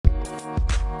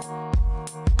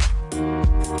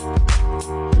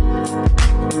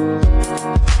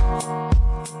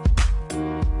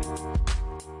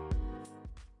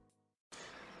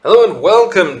Hello and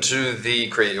welcome to the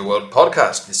Create Your World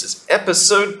podcast. This is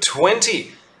episode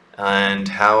 20. And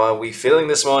how are we feeling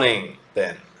this morning,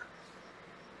 Ben?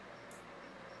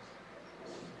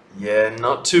 Yeah,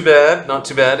 not too bad, not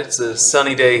too bad. It's a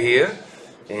sunny day here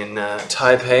in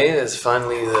Taipei. There's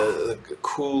finally the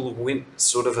cool wind,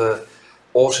 sort of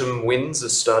autumn winds are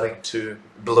starting to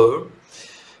blow.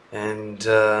 And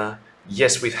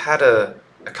yes, we've had a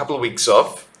couple of weeks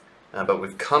off, but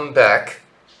we've come back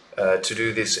to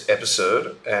do this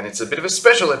episode, and it's a bit of a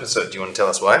special episode. Do you want to tell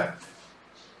us why?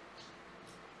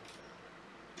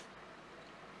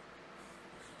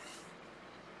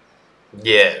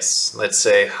 Yes, let's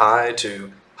say hi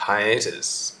to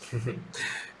hiatus.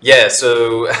 Yeah,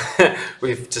 so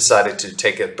we've decided to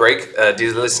take a break,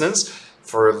 dear listeners,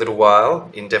 for a little while,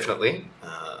 indefinitely.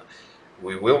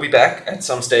 We will be back at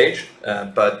some stage,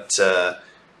 but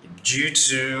due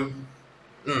to,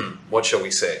 what shall we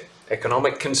say,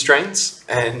 economic constraints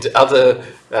and other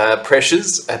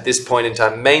pressures at this point in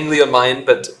time, mainly on my end,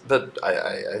 but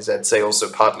as I'd say also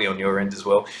partly on your end as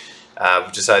well,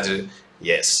 we've decided to,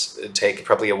 yes, take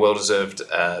probably a well-deserved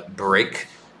break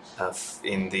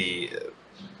in the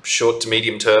short to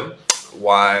medium term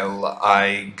while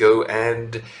I go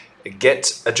and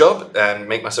get a job and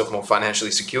make myself more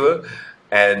financially secure,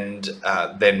 and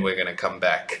then we're going to come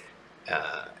back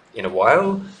in a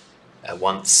while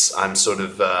once I'm sort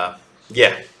of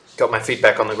got my feet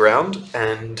back on the ground,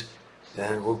 and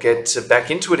then we'll get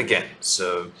back into it again.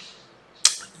 So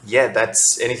yeah,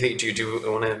 that's anything. Do you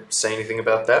want to say anything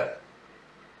about that?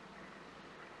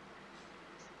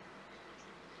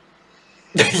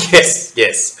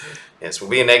 Yes. We'll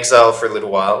be in exile for a little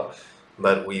while,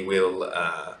 but we will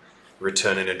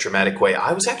return in a dramatic way.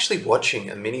 I was actually watching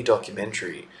a mini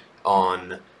documentary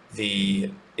on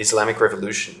the Islamic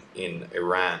Revolution in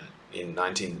Iran in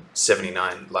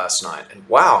 1979 last night, and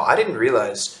wow, I didn't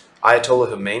realize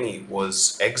Ayatollah Khomeini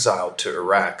was exiled to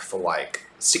Iraq for like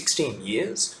 16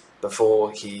 years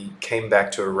before he came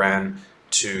back to Iran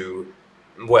to,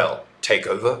 well, take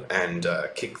over and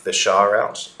kick the Shah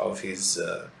out of his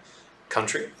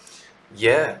country.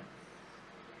 Yeah.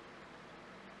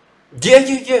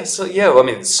 Yeah. So yeah, well, I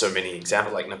mean, there's so many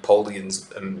examples like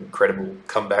Napoleon's incredible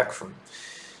comeback from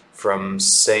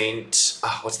Saint.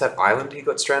 What's that island he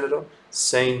got stranded on?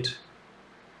 Saint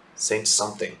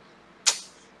something.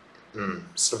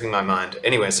 Slipping my mind.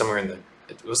 Anyway, somewhere in the,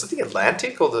 was it the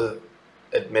Atlantic or the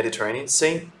Mediterranean?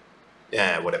 Saint.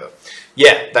 Yeah, whatever.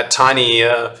 Yeah, that tiny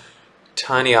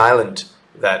island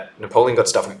that Napoleon got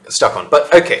stuck on.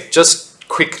 But okay, just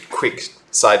quick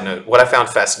side note. What I found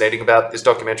fascinating about this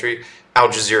documentary, Al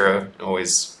Jazeera,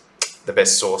 always the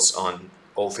best source on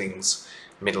all things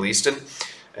Middle Eastern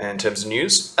in terms of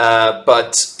news.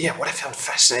 But yeah, what I found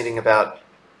fascinating about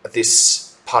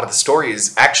this part of the story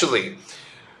is actually,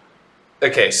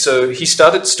 okay, so he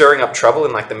started stirring up trouble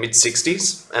in like the mid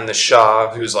 60s, and the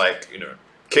Shah, who's like,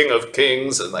 king of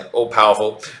kings and like all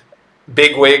powerful,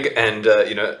 bigwig and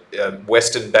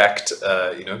Western backed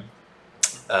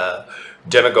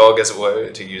demagogue, as it were,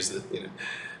 to use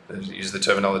the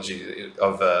terminology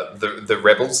of the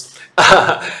rebels.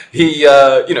 He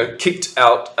kicked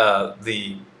out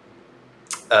the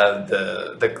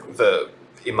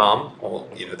imam, or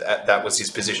that was his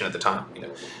position at the time,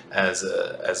 as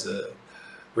a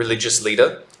religious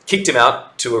leader. Kicked him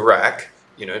out to Iraq,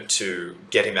 to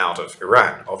get him out of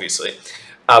Iran, obviously.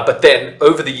 But then,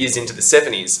 over the years into the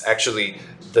 70s, actually,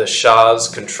 the Shah's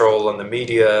control on the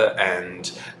media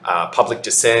and public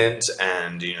dissent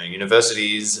and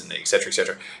universities and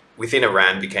etc. within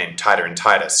Iran became tighter and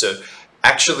tighter. So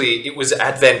actually, it was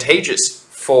advantageous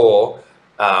for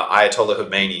Ayatollah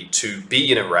Khomeini to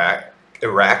be in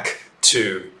Iraq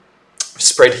to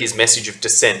spread his message of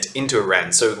dissent into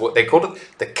Iran. So what they called it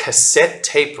the cassette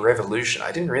tape revolution.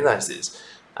 I didn't realize this.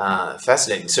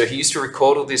 Fascinating. So he used to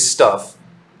record all this stuff,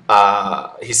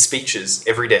 his speeches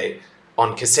every day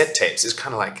on cassette tapes. It's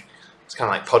kind of like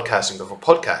podcasting before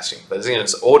podcasting, but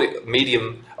it's audio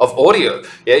medium of audio.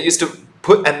 Yeah, he used to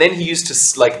put, and then he used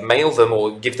to like mail them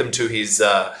or give them to his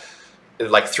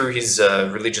through his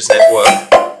religious network.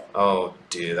 Oh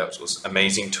dear, that was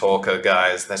Amazing Talker,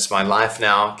 guys. That's my life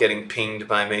now, getting pinged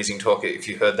by Amazing Talker. If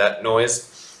you heard that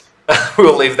noise,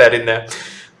 we'll leave that in there.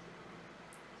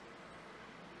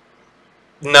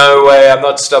 No way, I'm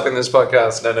not stopping this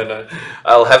podcast. No.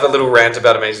 I'll have a little rant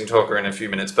about Amazing Talker in a few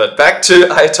minutes. But back to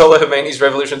Ayatollah Khomeini's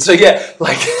revolution. So yeah,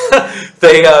 like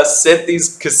they sent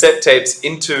these cassette tapes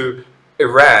into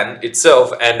Iran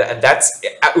itself, and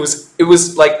it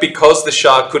was like, because the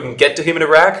Shah couldn't get to him in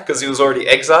Iraq because he was already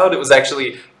exiled, it was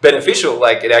actually beneficial.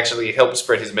 Like, it actually helped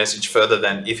spread his message further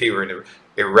than if he were in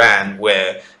Iran,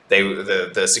 where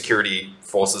the security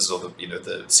forces or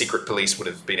the secret police would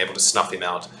have been able to snuff him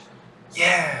out.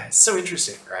 Yeah, it's so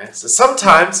interesting, right? So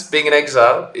sometimes being in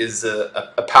exile is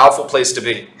a powerful place to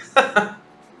be.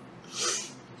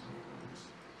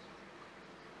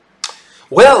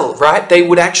 Well, right, they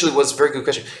would actually, was a very good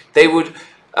question. They would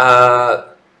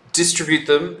distribute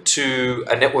them to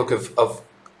a network of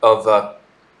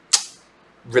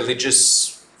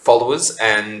religious followers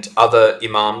and other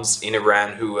imams in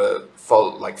Iran who were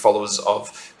followers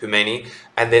of Khomeini,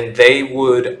 and then they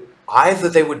would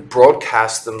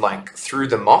broadcast them like through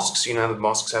the mosques. You know, the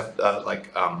mosques have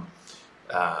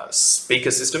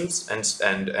speaker systems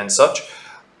and such.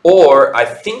 Or I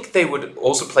think they would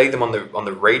also play them on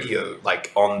the radio,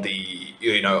 like on the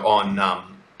on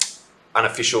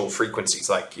unofficial frequencies,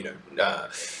 like a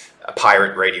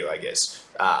pirate radio, I guess,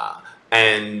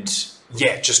 and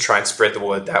yeah, just try and spread the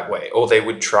word that way. Or they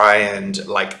would try and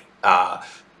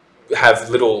have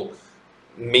little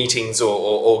meetings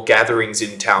or gatherings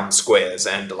in town squares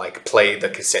and like play the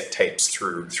cassette tapes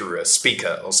through a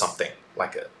speaker or something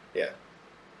like a yeah.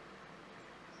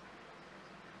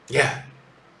 Yeah.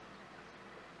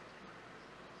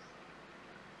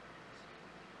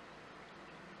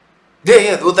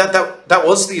 Well, that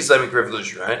was the Islamic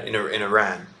Revolution, right? In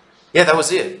Iran. Yeah, that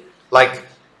was it. Like,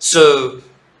 so,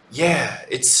 yeah,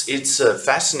 it's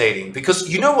fascinating because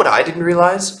you know what I didn't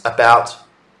realize about.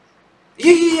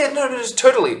 Yeah, no,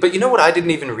 totally. But you know what I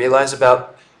didn't even realize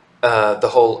about the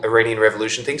whole Iranian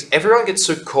Revolution things? Everyone gets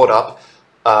so caught up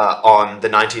on the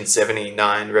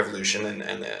 1979 revolution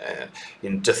and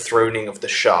in dethroning of the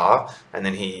Shah, and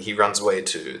then he runs away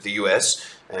to the US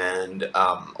and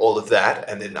all of that,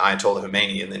 and then Ayatollah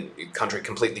Khomeini, and then the country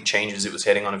completely changes. It was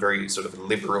heading on a very sort of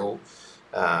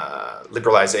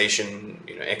liberalization,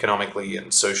 economically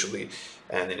and socially,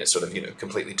 and then it sort of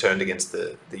completely turned against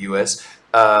the US.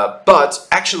 But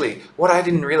actually, what I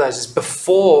didn't realize is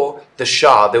before the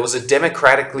Shah, there was a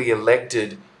democratically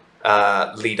elected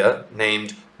leader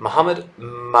named Mohammad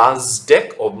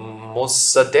Mazdek or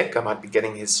Mossadegh. I might be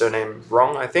getting his surname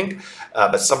wrong, I think,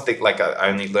 but something like I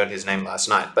only learned his name last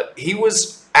night. But he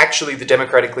was actually the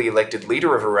democratically elected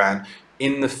leader of Iran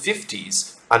in the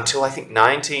 50s until I think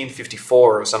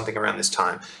 1954 or something around this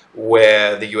time,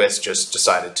 where the US just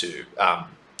decided to,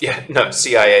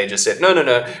 CIA just said no,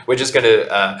 we're just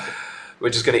gonna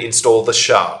install the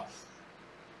Shah.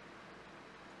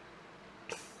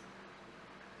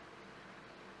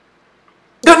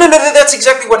 No, that's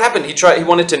exactly what happened. He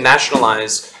wanted to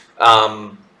nationalize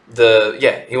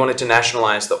he wanted to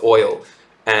nationalize the oil,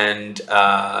 and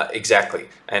exactly,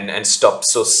 and stop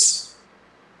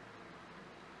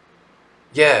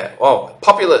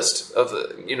populist of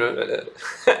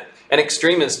an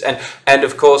extremist, and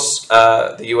of course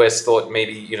the US thought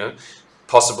maybe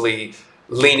possibly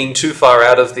leaning too far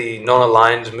out of the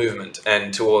non-aligned movement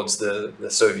and towards the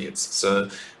Soviets. So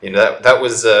that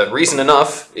was reason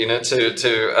enough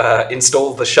to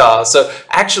install the Shah. So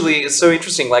actually, it's so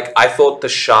interesting. Like, I thought the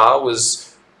Shah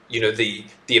was the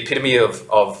epitome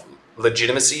of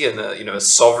legitimacy and a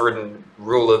sovereign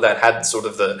ruler that had sort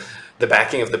of the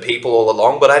backing of the people all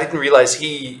along. But I didn't realize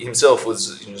he himself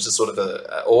was just sort of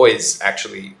always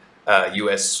actually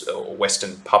US or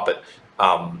Western puppet.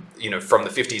 From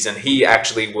the 50s, and he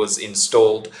actually was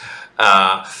installed,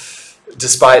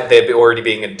 despite there already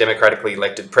being a democratically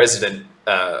elected president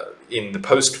in the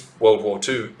post-World War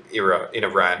II era in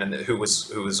Iran, and who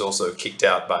was also kicked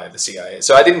out by the CIA.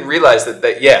 So I didn't realize that.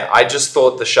 I just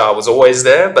thought the Shah was always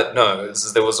there, but no,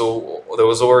 there was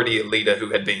already a leader who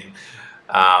had been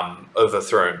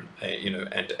overthrown,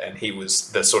 and he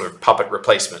was the sort of puppet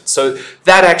replacement. So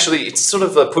that actually, it's sort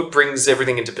of brings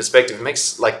everything into perspective. It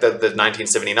makes like the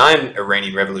 1979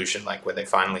 Iranian Revolution, like where they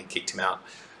finally kicked him out,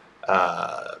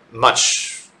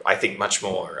 much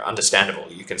more understandable.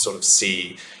 You can sort of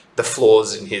see the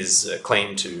flaws in his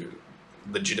claim to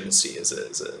legitimacy as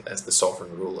the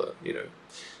sovereign ruler.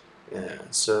 Yeah.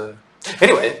 So.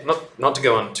 Anyway, not to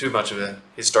go on too much of a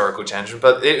historical tangent,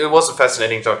 but it was a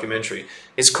fascinating documentary.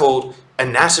 It's called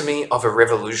Anatomy of a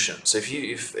Revolution. So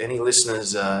if any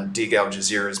listeners dig Al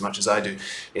Jazeera as much as I do,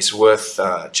 it's worth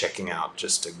checking out.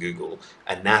 Just to Google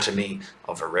Anatomy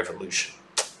of a Revolution.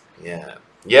 Yeah.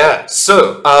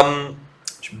 So,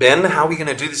 Ben, how are we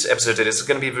going to do this episode today? It's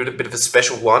going to be a bit of a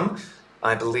special one.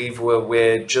 I believe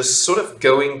we're just sort of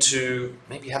going to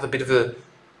maybe have a bit of a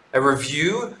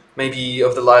review, maybe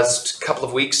of the last couple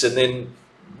of weeks, and then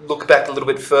look back a little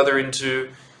bit further into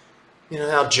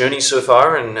our journey so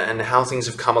far and how things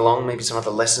have come along, maybe some of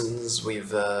the lessons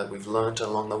we've learned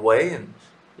along the way, and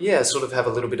sort of have a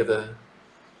little bit of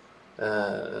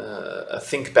a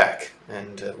think back.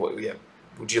 And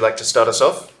would you like to start us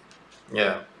off?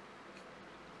 Yeah.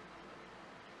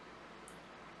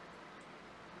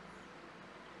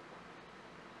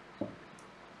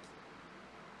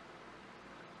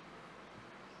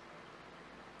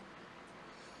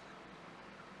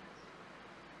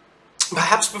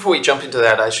 Perhaps before we jump into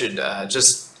that, I should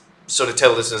just sort of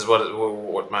tell listeners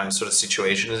what my sort of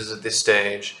situation is at this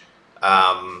stage.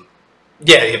 Um,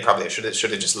 yeah, probably I should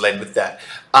have just led with that.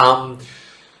 Um,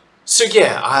 So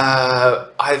yeah,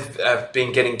 I've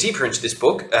been getting deeper into this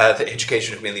book, The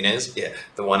Education of Millionaires. Yeah,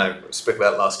 the one I spoke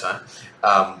about last time,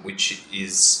 which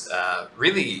is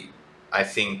really, I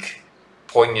think,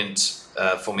 poignant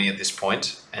for me at this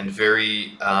point, and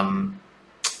very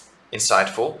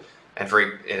insightful, and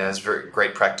it has very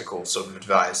great practical sort of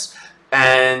advice.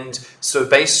 And so,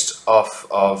 based off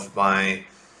of my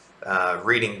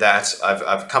reading that,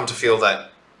 I've come to feel that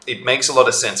it makes a lot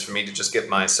of sense for me to just get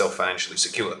myself financially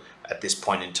secure at this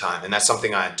point in time, and that's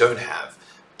something I don't have.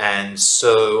 And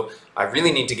so I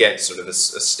really need to get sort of a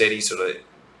steady sort of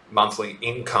monthly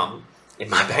income in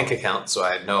my bank account, so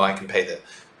I know I can pay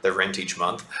the rent each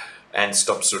month and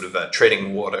stop sort of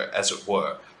treading water, as it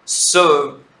were.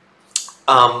 So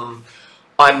um,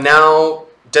 I'm now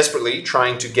desperately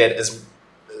trying to get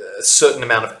a certain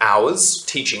amount of hours,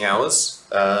 teaching hours.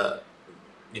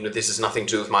 This is nothing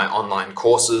to do with my online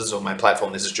courses or my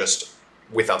platform. This is just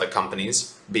with other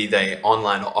companies, be they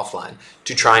online or offline,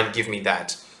 to try and give me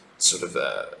that sort of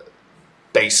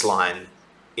baseline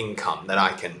income that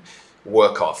I can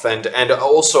work off. And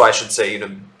also, I should say,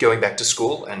 going back to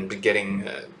school and getting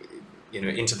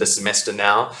into the semester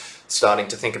now, starting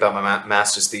to think about my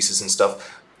master's thesis and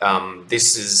stuff.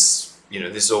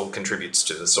 This all contributes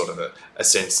to the sort of a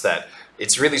sense that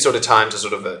it's really sort of time to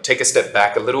sort of take a step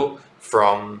back a little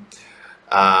from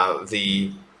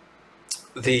the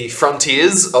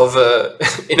frontiers of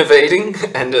innovating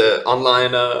and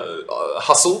online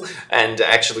hustle, and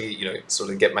actually, sort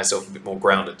of get myself a bit more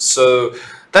grounded. So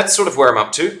that's sort of where I'm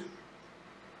up to.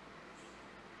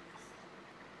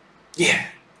 Yeah,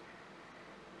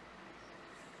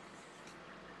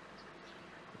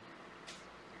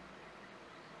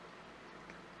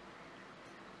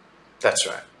 that's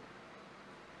right.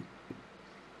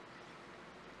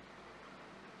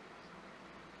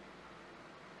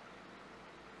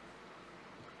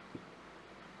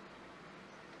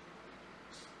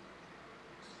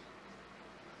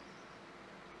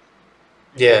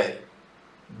 Yeah,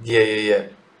 yeah.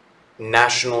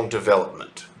 National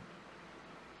development.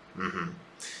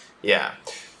 Yeah.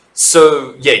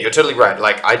 So yeah, you're totally right.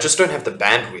 Like, I just don't have the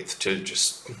bandwidth to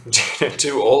just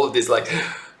do all of this. Like,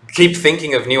 keep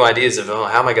thinking of new ideas of, oh,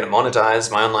 how am I going to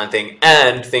monetize my online thing,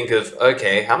 and think of,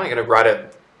 okay, how am I going to write a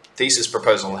thesis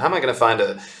proposal? How am I going to find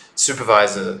a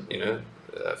supervisor?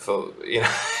 For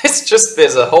it's just,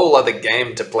 there's a whole other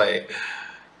game to play.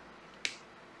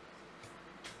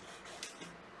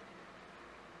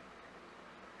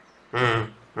 Mm,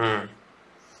 mm.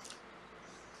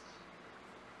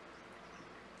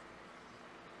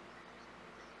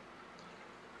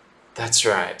 That's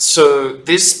right. So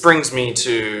this brings me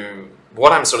to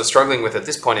what I'm sort of struggling with at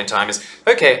this point in time is,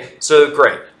 okay, so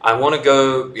great. I want to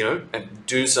go, and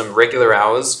do some regular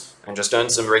hours and just earn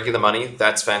some regular money.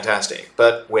 That's fantastic.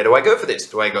 But where do I go for this?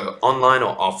 Do I go online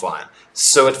or offline?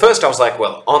 So at first I was like,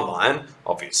 well, online,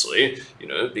 obviously,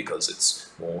 because it's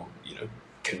more,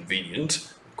 convenient,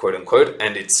 quote unquote,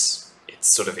 and it's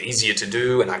sort of easier to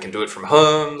do, and I can do it from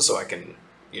home, so I can,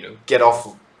 get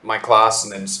off my class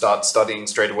and then start studying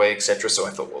straight away, etc. So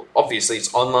I thought, well, obviously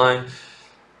it's online.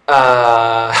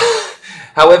 Uh,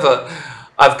 However,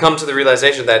 I've come to the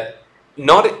realization that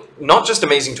not just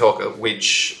Amazing Talker,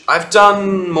 which I've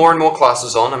done more and more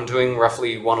classes on. I'm doing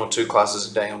roughly 1 or 2 classes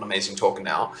a day on Amazing Talker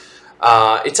now.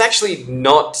 It's actually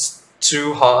not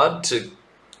too hard to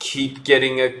keep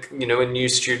getting a new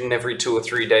student every 2 or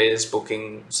 3 days,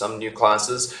 booking some new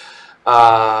classes.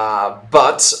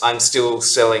 But I'm still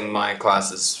selling my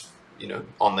classes,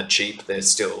 on the cheap. They're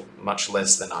still much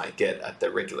less than I get at the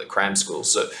regular cram school.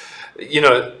 So, you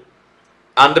know,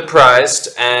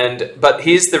 underpriced. But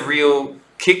here's the real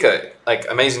kicker. Like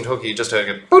Amazing Talkie, you just heard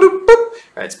it go, boop, boop,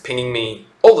 right? It's pinging me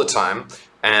all the time,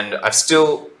 and I've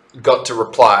still got to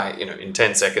reply, in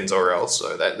 10 seconds or else.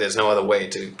 So that there's no other way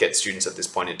to get students at this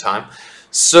point in time.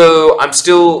 So I'm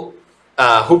still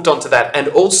hooked onto that, and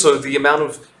also the amount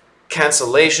of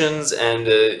cancellations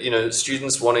and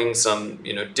students wanting some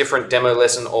different demo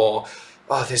lesson, or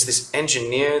there's this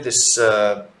engineer, this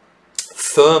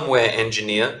firmware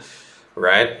engineer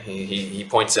right? He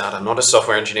points out, I'm not a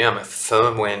software engineer, I'm a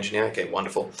firmware engineer. Okay,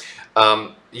 wonderful.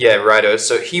 Yeah, righto.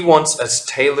 So he wants a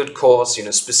tailored course,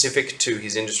 specific to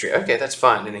his industry. Okay, that's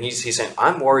fine. And he's saying,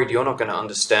 I'm worried you're not going to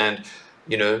understand,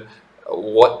 you know,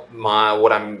 what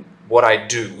I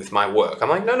do with my work. I'm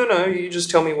like, no. You just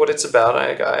tell me what it's about.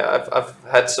 I've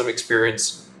had some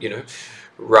experience,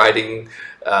 writing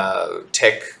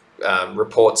tech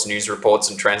reports, news reports,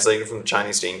 and translating from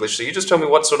Chinese to English. So you just tell me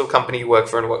what sort of company you work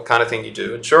for and what kind of thing you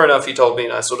do. And sure enough, he told me,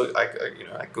 and I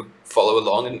could follow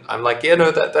along. And I'm like, yeah,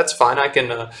 no, that's fine. I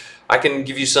can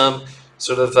give you some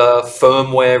sort of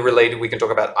firmware related. We can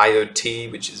talk about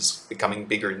IoT, which is becoming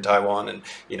bigger in Taiwan, and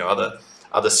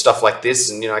other stuff like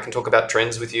this. And I can talk about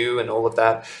trends with you and all of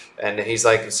that. And he's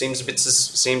like, seemed a bit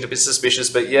suspicious,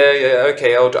 but yeah,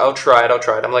 okay, I'll try it.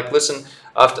 I'm like, listen.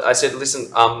 After I said,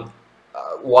 listen,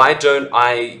 why don't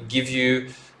I give you,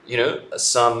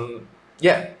 some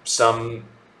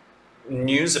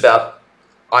news about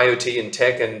IoT and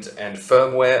tech and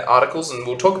firmware articles, and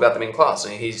we'll talk about them in class.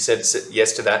 And he said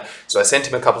yes to that. So I sent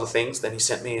him a couple of things. Then he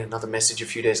sent me another message a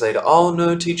few days later. Oh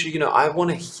no, teacher, I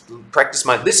want to practice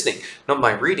my listening, not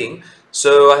my reading.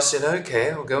 So I said,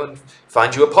 okay, I'll go and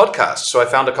find you a podcast. So I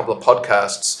found a couple of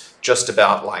podcasts just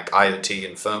about like IoT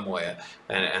and firmware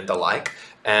and the like.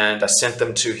 And I sent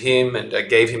them to him, and I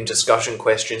gave him discussion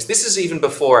questions. This is even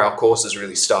before our courses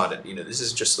really started. This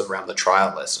is just around the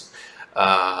trial lesson,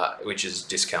 which is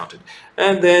discounted.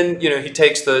 And then, he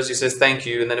takes those, he says, thank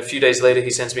you. And then a few days later, he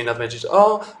sends me another message.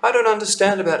 Oh, I don't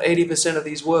understand about 80% of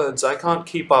these words. I can't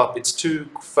keep up. It's too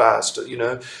fast.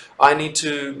 I need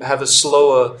to have a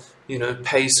slower,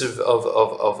 pace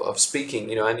of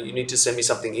speaking, and you need to send me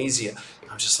something easier.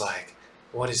 I'm just like,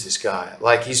 what is this guy?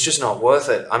 Like, he's just not worth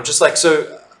it. I'm just like,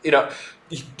 so,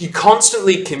 you're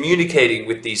constantly communicating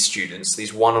with these students,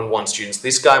 these one-on-one students.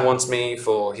 This guy wants me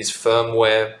for his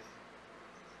firmware.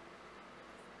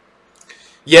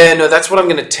 Yeah, no, that's what I'm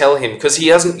going to tell him, because he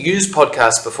hasn't used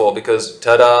podcasts before, because,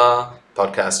 ta-da,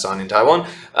 podcasts aren't in Taiwan.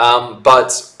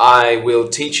 But I will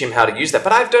teach him how to use that.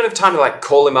 But I don't have time to, like,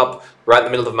 call him up right in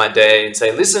the middle of my day and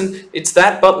say, listen, it's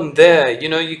that button there,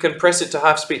 you can press it to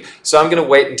half speed. So I'm going to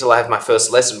wait until I have my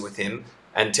first lesson with him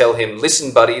and tell him,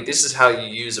 listen, buddy, this is how you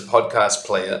use a podcast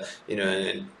player,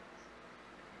 and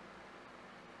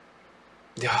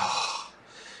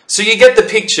so you get the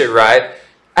picture, right?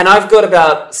 And I've got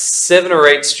about 7 or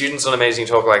 8 students on Amazing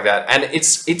Talk like that. And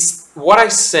it's what I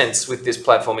sense with this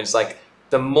platform is like,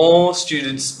 the more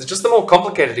students, just the more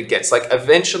complicated it gets. Like,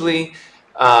 eventually,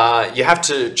 you have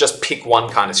to just pick one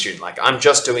kind of student. Like, I'm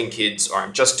just doing kids, or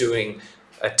I'm just doing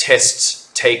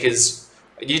test takers.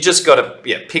 You just got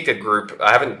to pick a group.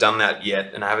 I haven't done that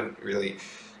yet, and I haven't really,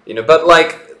 but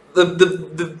like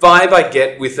the vibe I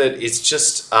get with it is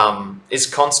just it's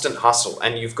constant hustle,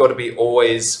 and you've got to be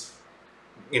always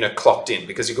clocked in,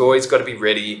 because you've always got to be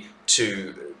ready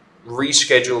to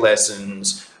reschedule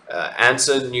lessons.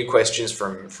 Answer new questions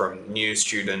from new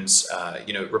students.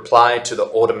 Reply to the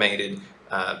automated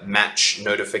match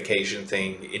notification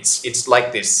thing. It's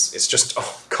like this. It's just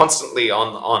constantly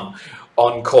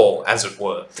on call, as it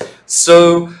were.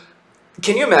 So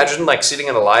can you imagine like sitting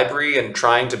in a library and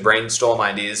trying to brainstorm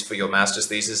ideas for your master's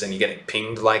thesis, and you're getting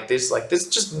pinged like this? Like, there's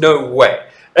just no way.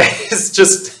 There's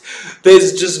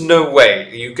just no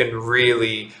way you can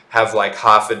really have like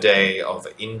half a day of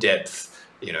in-depth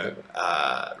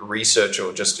research,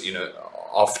 or just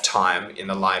off time in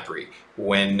the library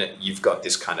when you've got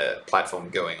this kind of platform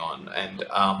going on. And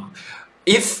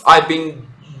if I'd been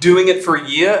doing it for a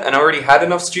year and I already had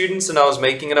enough students and I was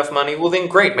making enough money, well then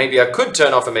great, maybe I could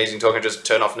turn off Amazing Talk and just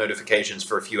turn off notifications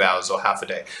for a few hours or half a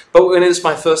day. But when it's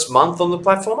my first month on the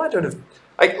platform, I don't have,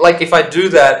 like if I do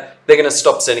that, they're going to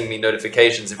stop sending me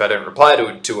notifications if I don't reply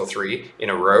to 2 or 3 in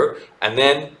a row, and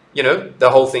then the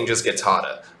whole thing just gets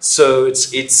harder. So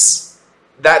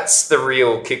that's the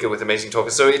real kicker with Amazing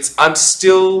Talker. So I'm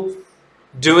still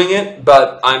doing it,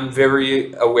 but I'm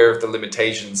very aware of the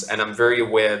limitations, and I'm very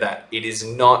aware that it is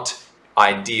not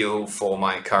ideal for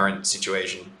my current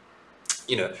situation.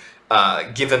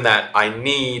 Given that I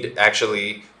need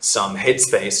actually some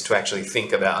headspace to actually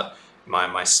think about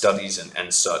my studies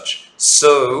and such.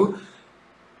 So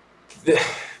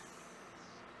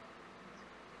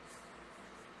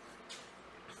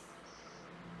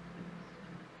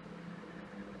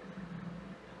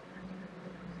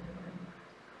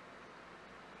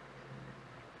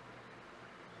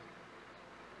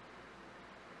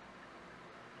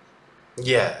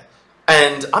yeah,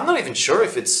 and I'm not even sure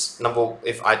if if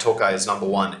iTalki is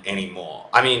 #1 anymore.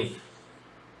 I mean,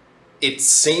 it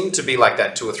seemed to be like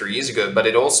that 2 or 3 years ago, but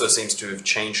it also seems to have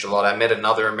changed a lot. I met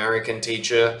another American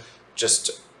teacher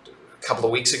just couple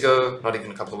of weeks ago, not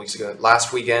even a couple of weeks ago,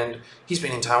 last weekend. He's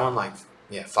been in Taiwan like,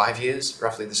 yeah, 5 years,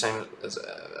 roughly the same as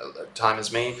time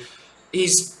as me.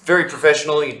 He's very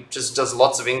professional. He just does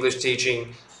lots of English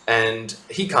teaching, and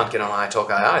he can't get on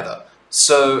iTalki either.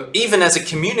 So even as a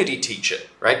community teacher,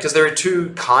 right? Because there are two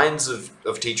kinds of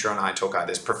teacher on iTalki.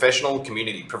 There's professional,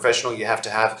 community. Professional, you have to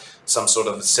have some sort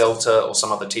of CELTA or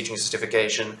some other teaching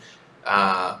certification.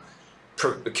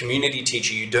 Community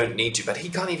teacher, you don't need to, but he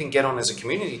can't even get on as a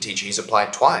community teacher. He's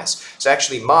applied twice. So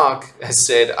actually Mark has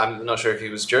said, I'm not sure if he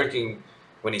was joking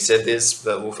when he said this,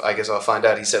 but I guess I'll find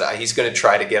out. He said he's going to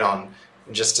try to get on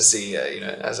just to see,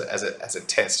 as a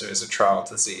test or as a trial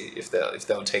to see if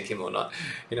they'll take him or not,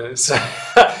 So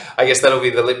I guess that'll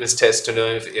be the litmus test to know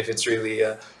if it's really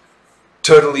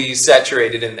totally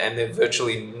saturated and they're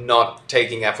virtually not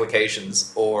taking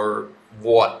applications, or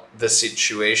what the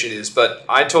situation is. But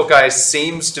iTalki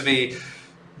seems to be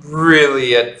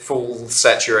really at full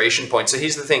saturation point. So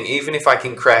here's the thing: even if I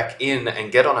can crack in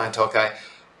and get on iTalki,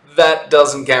 that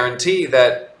doesn't guarantee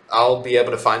that I'll be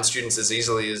able to find students as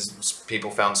easily as people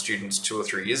found students 2 or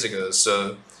 3 years ago.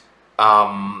 So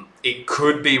it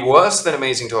could be worse than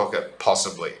Amazing Talker,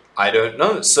 possibly. I don't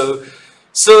know. So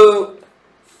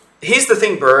here's the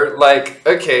thing, bro. Like,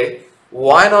 okay,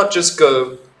 why not just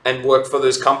go and work for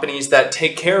those companies that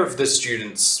take care of the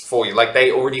students for you? Like,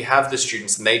 they already have the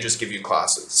students and they just give you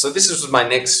classes. So this was my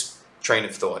next train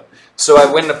of thought. So I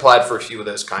went and applied for a few of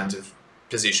those kinds of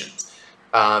positions.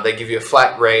 They give you a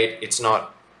flat rate. It's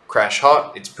not crash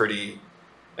hot. It's pretty,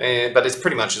 but it's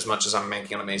pretty much as I'm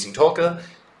making on Amazing Talker.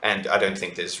 And I don't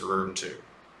think there's room to,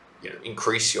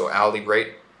 increase your hourly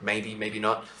rate. Maybe, maybe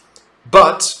not.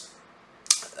 But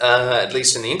at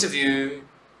least in the interview,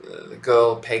 the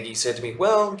girl, Peggy, said to me,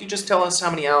 well, you just tell us how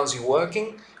many hours you're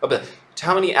working, but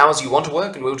how many hours you want to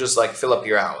work, and we'll just like fill up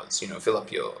your hours, fill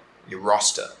up your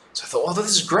roster. So I thought, oh,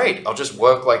 this is great. I'll just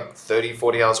work like 30,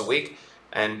 40 hours a week.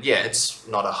 And yeah, it's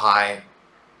not a high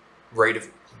rate of,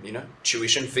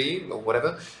 tuition fee or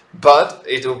whatever, but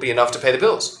it'll be enough to pay the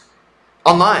bills.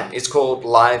 Online, it's called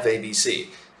Live ABC.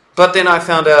 But then I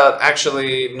found out,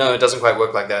 actually, no, it doesn't quite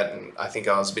work like that. And I think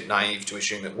I was a bit naive to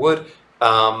assume it would.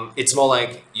 It's more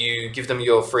like you give them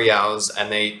your free hours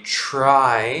and they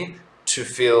try to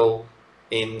fill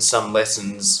in some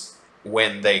lessons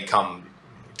when they come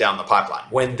down the pipeline.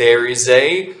 When there is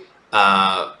a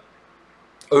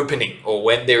opening, or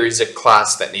when there is a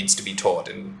class that needs to be taught.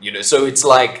 And, so it's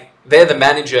like they're the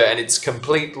manager and it's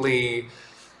completely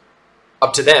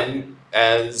up to them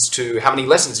as to how many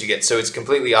lessons you get. So it's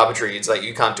completely arbitrary. It's like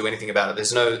you can't do anything about it.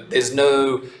 There's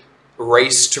no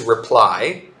race to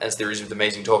reply as there is with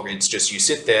Amazing Talker. It's just you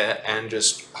sit there and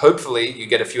just hopefully you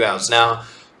get a few hours. Now,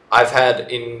 I've had,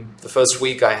 in the first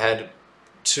week, I had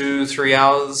 2-3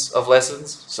 hours of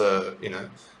lessons. So,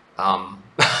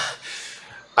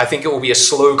 I think it will be a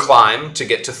slow climb to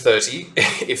get to 30,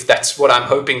 if that's what I'm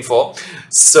hoping for.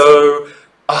 So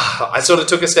I sort of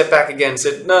took a step back again and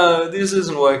said, no, this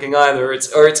isn't working either.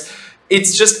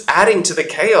 It's just adding to the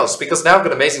chaos, because now I've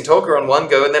got Amazing Talker on one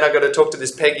go, and then I've got to talk to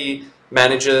this Peggy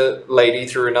manager lady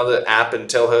through another app and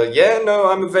tell her, yeah,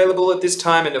 no, I'm available at this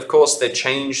time. And of course they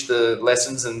change the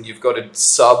lessons and you've got to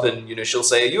sub, and, she'll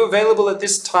say, are you available at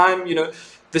this time,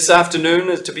 this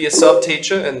afternoon to be a sub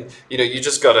teacher? And, you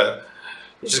just got to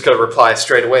reply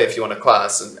straight away if you want a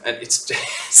class. And it's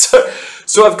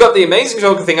so I've got the Amazing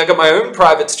Talker thing. I got my own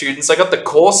private students. I got the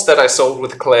course that I sold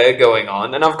with Claire going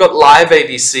on, and I've got Live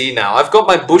ABC now. I've got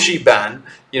my Bushiban,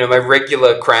 my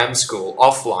regular cram school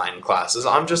offline classes.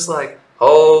 I'm just like,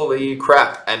 holy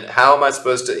crap. And how am I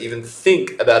supposed to even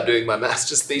think about doing my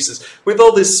master's thesis with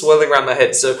all this swirling around my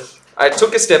head? So I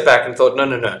took a step back and thought,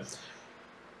 no.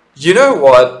 You know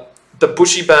what? The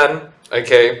Bushiban,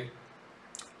 okay,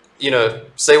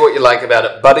 say what you like about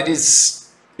it, but it is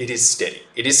steady.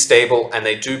 It is stable, and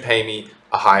they do pay me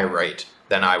a higher rate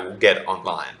than I will get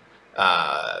online.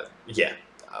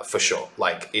 For sure.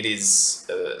 Like, it is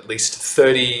at least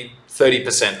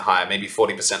 30% higher, maybe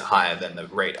 40% higher than the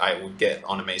rate I would get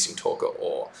on Amazing Talker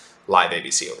or Live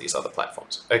ABC or these other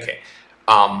platforms. Okay.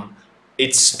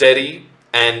 It's steady,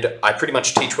 and I pretty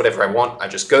much teach whatever I want. I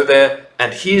just go there,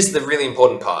 and here's the really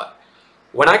important part.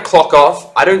 When I clock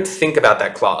off, I don't think about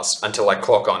that class until I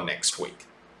clock on next week.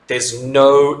 There's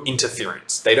no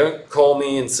interference. They don't call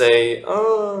me and say,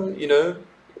 oh,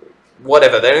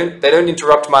 whatever. They don't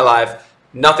interrupt my life.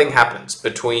 Nothing happens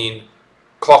between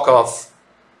clock off,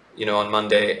 on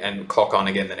Monday and clock on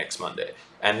again the next Monday.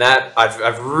 And that,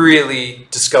 I've really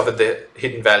discovered the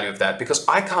hidden value of that, because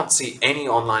I can't see any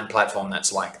online platform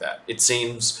that's like that. It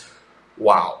seems,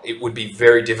 wow, it would be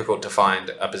very difficult to find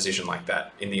a position like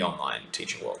that in the online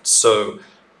teaching world. So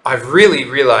I've really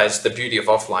realized the beauty of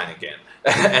offline again,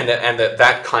 and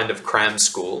that kind of cram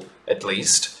school, at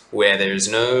least, where there's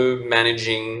no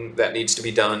managing that needs to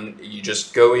be done. You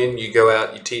just go in, you go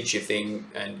out, you teach your thing,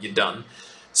 and you're done.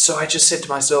 So I just said to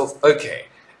myself, okay,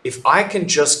 if I can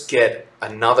just get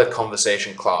another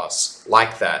conversation class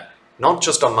like that, not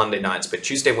just on Monday nights, but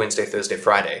Tuesday, Wednesday, Thursday,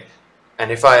 Friday, and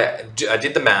if I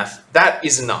did the math, that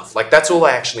is enough. Like, that's all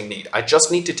I actually need. I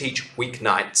just need to teach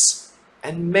weeknights,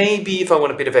 and maybe if I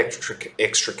want a bit of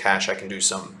extra cash, I can do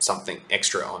something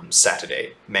extra on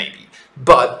Saturday, maybe.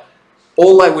 But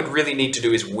all I would really need to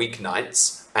do is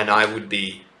weeknights, and I would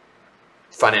be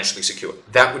financially secure.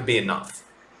 That would be enough.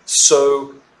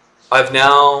 So I've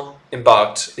now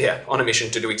embarked, on a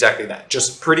mission to do exactly that.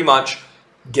 Just pretty much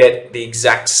get the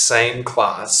exact same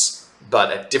class,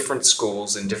 but at different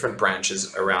schools in different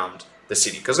branches around the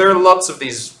city. Because there are lots of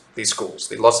these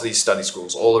schools, lots of these study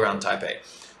schools all around Taipei.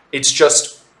 It's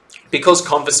just because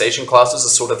conversation classes are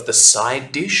sort of the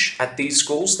side dish at these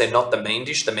schools. They're not the main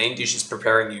dish. The main dish is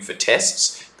preparing you for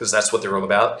tests, because that's what they're all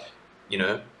about. You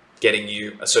know, getting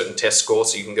you a certain test score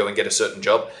so you can go and get a certain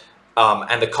job.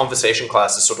 And the conversation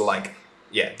class is sort of like,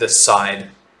 the side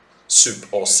soup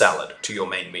or salad to your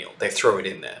main meal. They throw it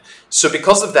in there. So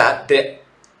because of that,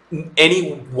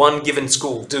 any one given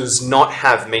school does not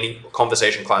have many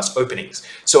conversation class openings.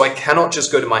 So I cannot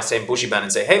just go to my same bushiban and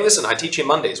say, hey, listen, I teach you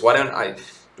Mondays. Why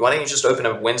don't you just open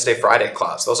a Wednesday, Friday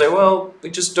class? They'll say, well, we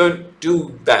just don't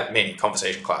do that many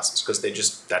conversation classes because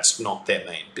that's not their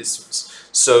main business.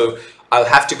 So I'll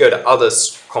have to go to other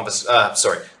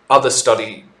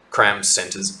study cram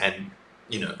centers and,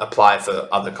 apply for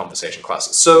other conversation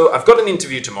classes. So I've got an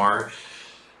interview tomorrow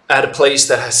at a place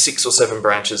that has 6 or 7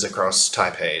 branches across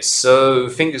Taipei. So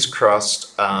fingers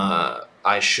crossed,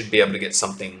 I should be able to get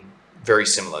something very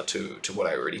similar to what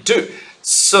I already do.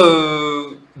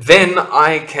 So then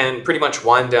I can pretty much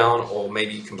wind down or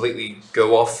maybe completely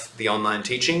go off the online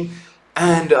teaching,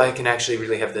 and I can actually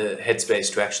really have the headspace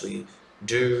to actually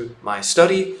do my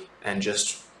study and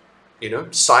just,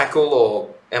 cycle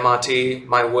or MRT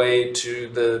my way to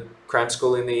the cram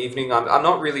school in the evening. I'm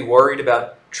not really worried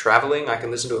about traveling. I can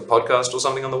listen to a podcast or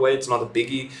something on the way. It's not a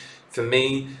biggie for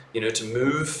me, to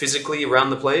move physically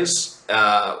around the place.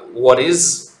 What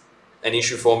is an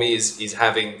issue for me is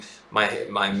having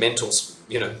my mental,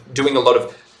 doing a lot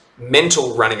of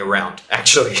mental running around,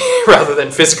 actually, rather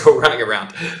than physical running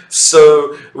around.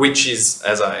 So, which is,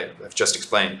 as I've just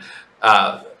explained,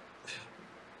 oh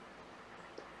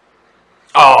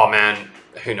man,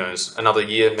 who knows, another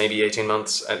year, maybe 18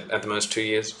 months, at the most 2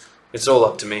 years. It's all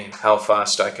up to me how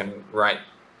fast I can write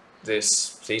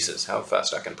this thesis, how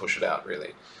fast I can push it out,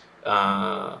 really.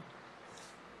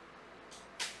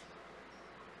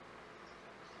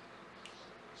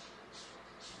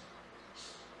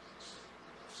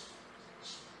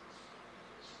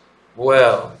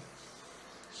 Well,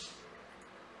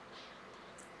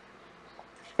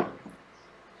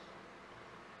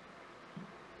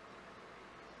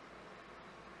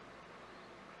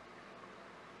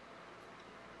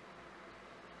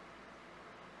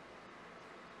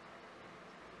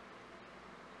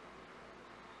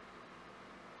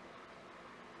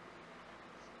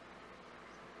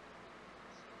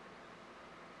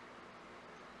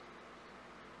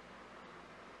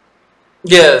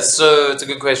 yeah, so it's a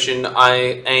good question.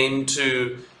 I aim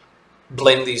to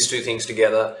blend these two things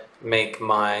together, make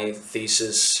my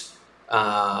thesis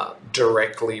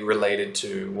directly related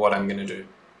to what I'm going to do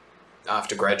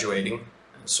after graduating,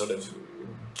 sort of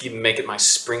make it my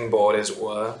springboard, as it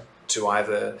were, to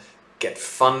either get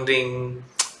funding,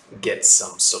 get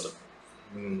some sort of,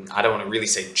 I don't want to really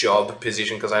say job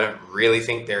position, because I don't really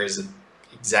think there is an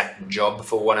exact job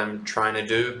for what I'm trying to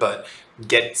do, but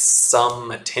get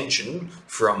some attention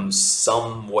from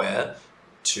somewhere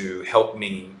to help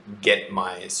me get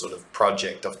my sort of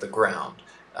project off the ground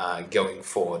going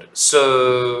forward.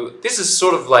 So this is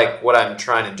sort of like what I'm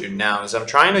trying to do now, is I'm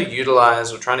trying to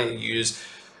utilize or trying to use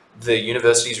the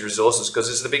university's resources, because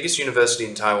it's the biggest university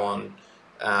in Taiwan,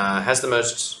 has the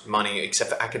most money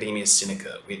except for Academia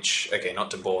Sinica, which, okay,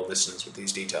 not to bore listeners with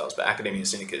these details, but Academia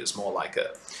Sinica is more like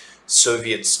a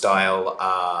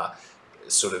Soviet-style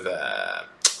sort of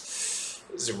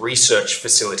research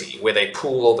facility where they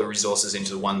pool all the resources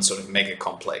into one sort of mega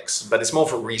complex. But it's more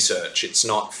for research. It's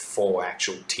not for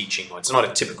actual teaching, or it's not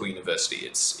a typical university.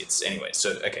 It's anyway.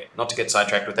 So okay, not to get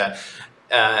sidetracked with that.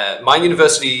 My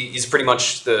university is pretty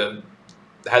much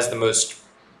has the most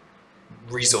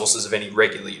resources of any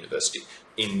regular university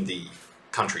in the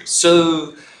country.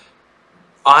 So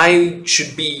I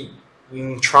should be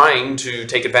trying to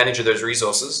take advantage of those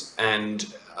resources, and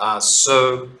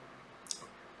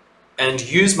and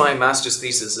use my master's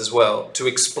thesis as well to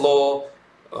explore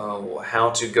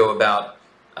how to go about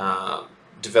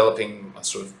developing a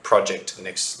sort of project to the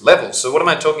next level. So what am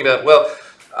I talking about? Well,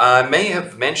 I may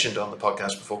have mentioned on the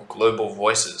podcast before Global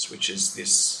Voices, which is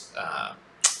this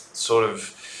sort of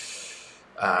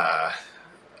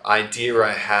idea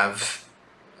I have,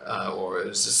 or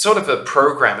it's sort of a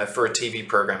program for a TV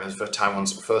program for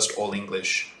Taiwan's first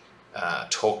all-English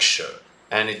talk show.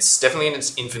 And it's definitely in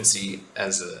its infancy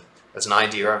as an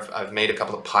idea. I've made a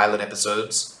couple of pilot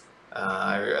episodes.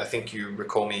 I think you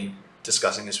recall me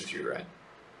discussing this with you, right?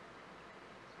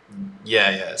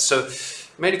 Yeah. So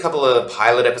made a couple of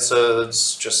pilot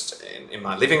episodes just in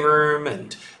my living room.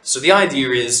 And so the idea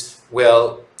is,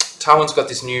 well, Taiwan's got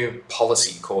this new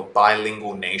policy called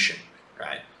bilingual nation,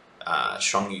 right?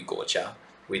 双语国家,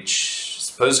 which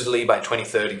supposedly by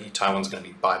 2030, Taiwan's going to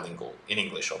be bilingual in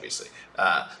English, obviously.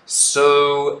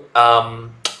 So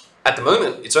at the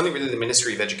moment, it's only really the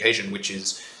Ministry of Education, which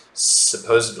is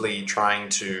supposedly trying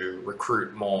to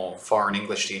recruit more foreign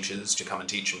English teachers to come and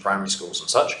teach in primary schools and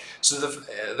such. So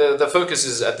the focus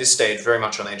is at this stage very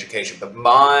much on education. But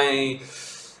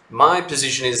my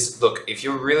position is, look, if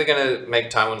you're really going to make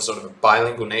Taiwan sort of a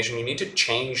bilingual nation, you need to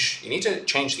change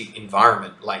the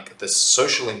environment, like the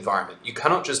social environment. You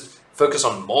cannot just focus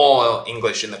on more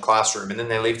English in the classroom and then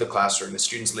they leave the classroom, the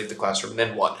students leave the classroom, and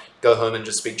then what? Go home and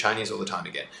just speak Chinese all the time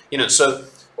again. So,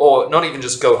 or not even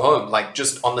just go home, like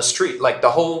just on the street, like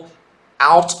the whole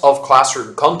out of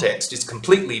classroom context is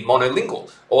completely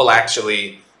monolingual. Or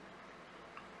actually,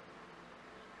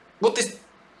 well,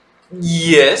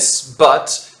 yes,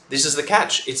 but this is the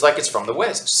catch. It's like it's from the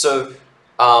West. So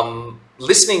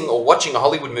listening or watching a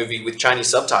Hollywood movie with Chinese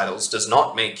subtitles does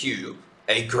not make you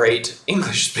a great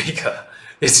English speaker.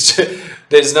 It's just,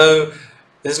 there's no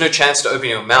chance to open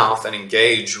your mouth and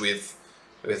engage with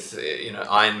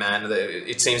Iron Man.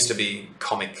 It seems to be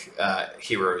comic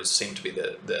heroes seem to be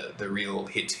the real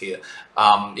hit here.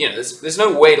 There's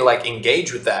no way to like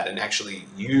engage with that and actually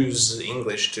use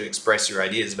English to express your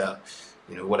ideas about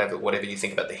whatever you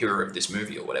think about the hero of this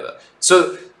movie or whatever.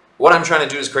 So what I'm trying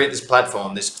to do is create this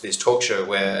platform, this talk show,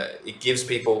 where it gives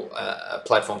people a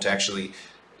platform to actually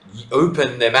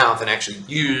open their mouth and actually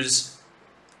use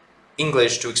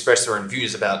English to express their own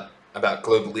views about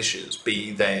global issues,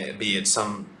 be it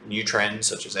some new trends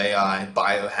such as AI,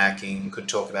 biohacking, could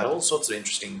talk about all sorts of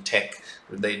interesting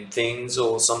tech-related things,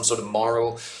 or some sort of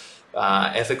moral,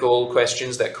 ethical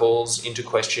questions that calls into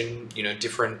question,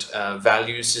 different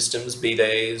value systems, be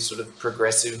they sort of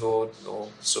progressive or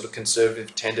sort of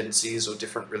conservative tendencies, or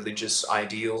different religious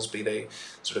ideals, be they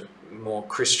sort of more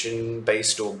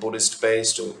Christian-based or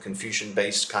Buddhist-based or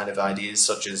Confucian-based kind of ideas,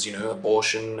 such as,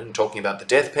 abortion and talking about the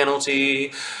death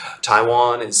penalty.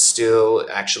 Taiwan is still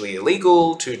actually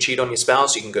illegal to cheat on your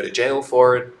spouse. You can go to jail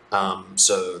for it.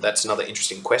 So that's another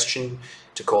interesting question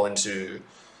to call into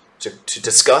to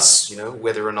discuss,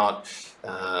 whether or not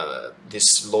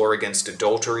this law against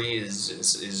adultery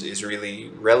is really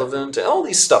relevant, and all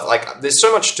this stuff. Like, there's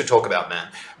so much to talk about, man.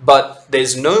 But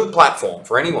there's no platform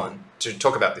for anyone to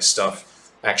talk about this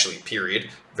stuff, actually, period.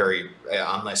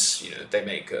 Unless, they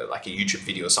make like a YouTube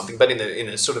video or something. But in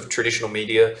a sort of traditional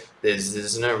media,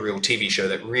 there's no real TV show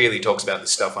that really talks about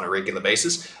this stuff on a regular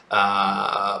basis.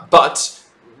 But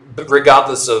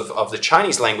regardless of the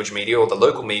Chinese language media or the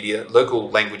local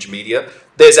language media,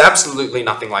 there's absolutely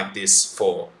nothing like this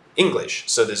for English.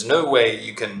 So there's no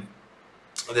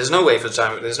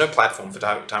platform for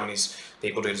Taiwanese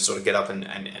people to sort of get up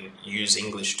and use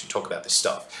English to talk about this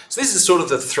stuff. So this is sort of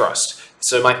the thrust.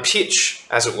 So my pitch,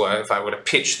 as it were, if I were to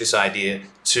pitch this idea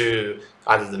to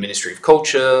either the Ministry of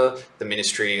Culture, the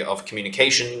Ministry of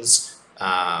Communications,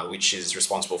 which is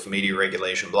responsible for media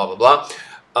regulation, blah, blah, blah,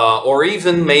 or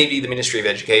even maybe the Ministry of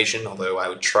Education, although I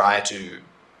would try to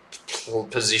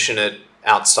position it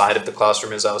outside of the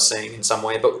classroom, as I was saying, in some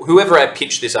way. But whoever I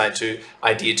pitch this idea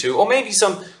to, or maybe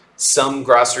some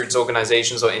grassroots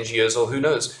organizations or NGOs, or who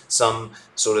knows, some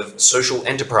sort of social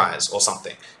enterprise or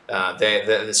something.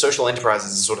 The social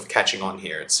enterprises is sort of catching on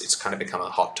here. It's kind of become a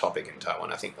hot topic in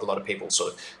Taiwan. I think a lot of people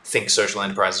sort of think social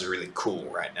enterprises are really cool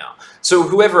right now. So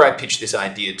whoever I pitch this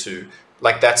idea to,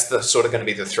 like, that's the sort of going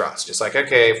to be the thrust. It's like,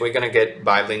 okay, if we're going to get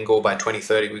bilingual by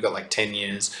 2030, we've got like 10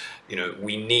 years,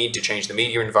 we need to change the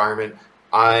media environment.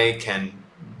 I can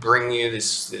bring you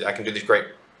this, I can do this great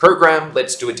program,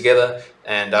 let's do it together,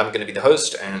 and I'm going to be the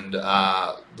host, and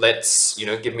let's,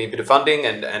 give me a bit of funding,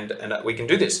 and we can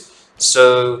do this.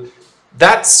 So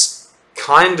that's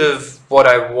kind of what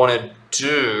I want to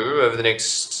do over the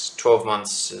next 12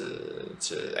 months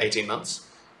to 18 months.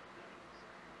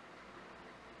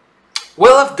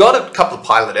 Well, I've got a couple of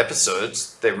pilot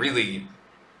episodes. They're really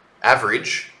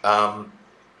average.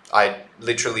 I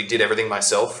literally did everything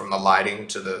myself, from the lighting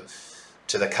to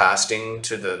the casting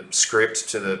to the script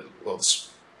to the well.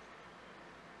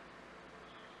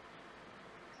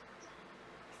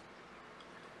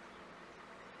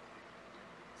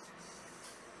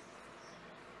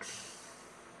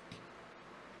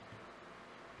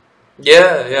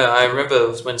 Yeah, yeah. I remember it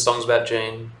was when Songs About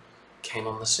Jane came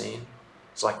on the scene.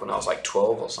 It's like when I was like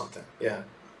 12 or something. Yeah.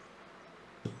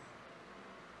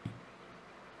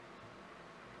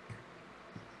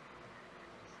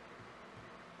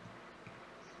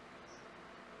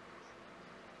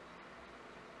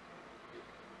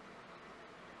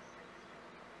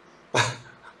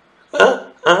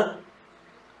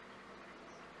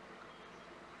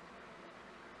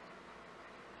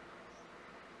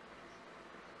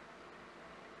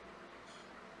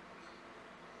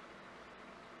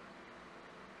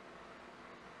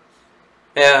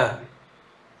 Yeah.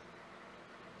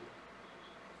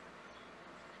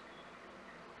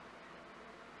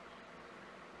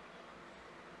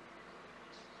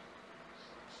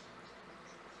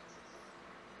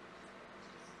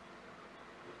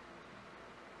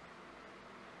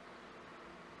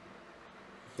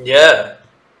 Yeah.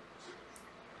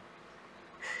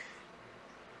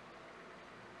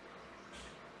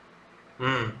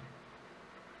 Mm.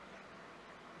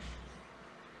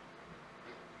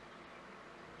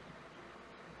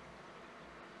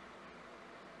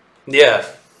 Yeah.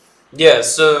 Yeah,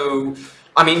 so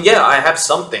I mean, yeah, I have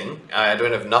something. I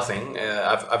don't have nothing.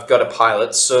 I've got a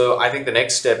pilot. So I think the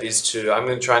next step is I'm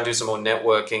going to try and do some more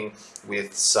networking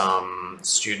with some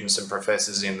students and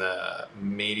professors in the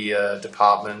media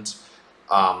department,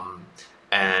 um,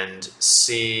 and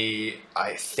see.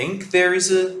 I think there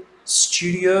is a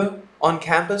studio on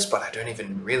campus, but I don't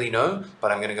even really know.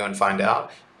 But I'm going to go and find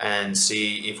out and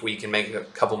see if we can make a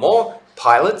couple more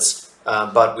pilots,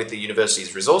 but with the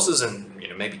university's resources, and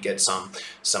maybe get some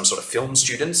sort of film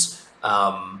students,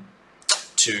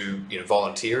 to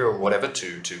volunteer or whatever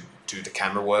to do the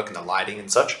camera work and the lighting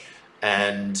and such,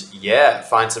 and yeah,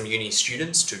 find some uni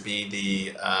students to be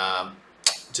the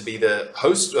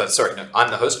host. Sorry, no, I'm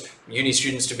the host. Uni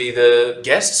students to be the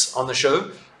guests on the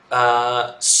show.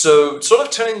 So sort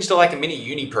of turning into like a mini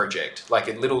uni project, like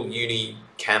a little uni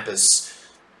campus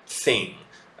thing,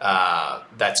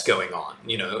 that's going on,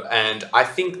 and I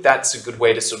think that's a good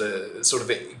way to sort of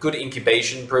a good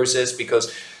incubation process,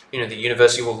 because the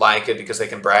university will like it because they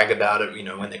can brag about it,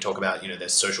 when they talk about their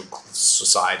social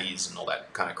societies and all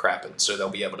that kind of crap, and so they'll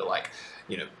be able to like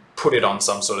put it on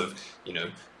some sort of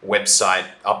website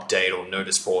update or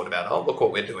notice board about, oh, look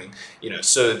what we're doing,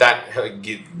 so that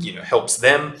helps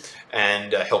them,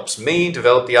 and helps me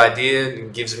develop the idea,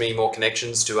 and gives me more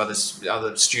connections to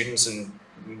other students and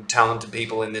talented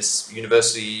people in this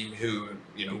university who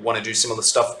want to do similar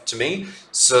stuff to me.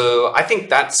 So I think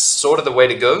that's sort of the way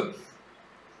to go.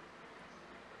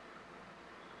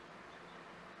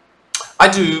 I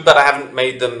do, but I haven't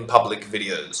made them public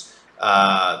videos.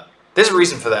 There's a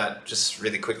reason for that. Just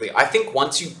really quickly, I think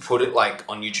once you put it like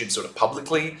on YouTube, sort of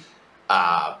publicly,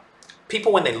 uh,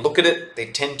 people, when they look at it, they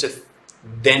tend to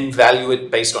then value it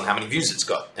based on how many views it's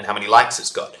got and how many likes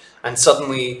it's got, and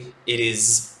suddenly it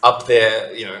is up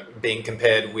there, being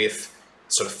compared with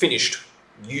sort of finished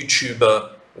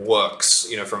YouTuber works,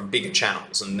 from bigger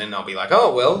channels, and then they'll be like,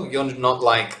 oh well, you're not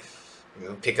like,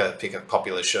 pick a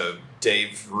popular show,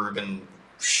 Dave Rubin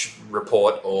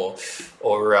Report, or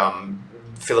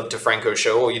Philip DeFranco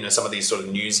show, or some of these sort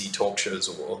of newsy talk shows,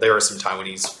 or there are some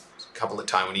couple of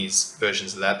Taiwanese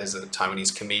versions of that. There's a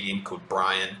Taiwanese comedian called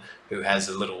Brian who has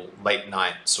a little late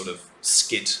night sort of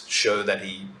skit show that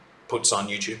he puts on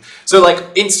YouTube. So like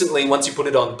instantly, once you put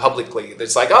it on publicly,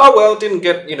 it's like, oh well, didn't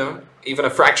get even a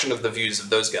fraction of the views of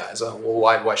those guys. Oh,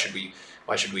 well, why should we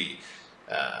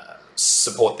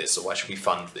support this, or why should we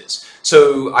fund this?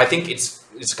 So I think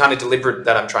it's kind of deliberate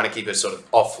that I'm trying to keep it sort of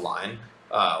offline,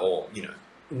 or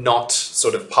not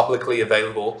sort of publicly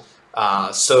available,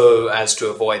 so as to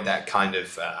avoid that kind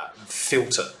of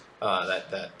filter,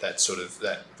 that sort of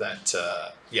that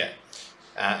yeah,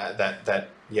 that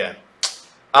yeah.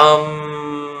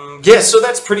 Yeah, so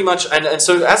that's pretty much, and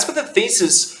so as for the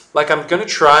thesis, like I'm going to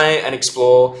try and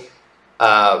explore,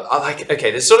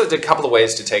 okay, there's sort of a couple of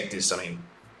ways to take this. I mean,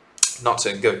 not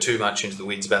to go too much into the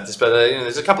weeds about this, but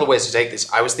there's a couple of ways to take this.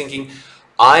 I was thinking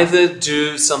either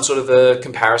do some sort of a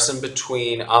comparison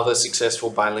between other successful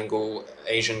bilingual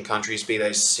Asian countries, be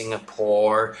they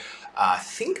Singapore, I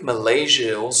think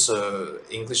Malaysia also,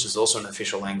 English is also an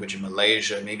official language in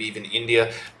Malaysia, maybe even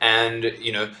India, and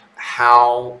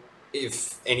how,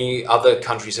 if any other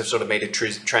countries have sort of made a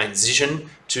transition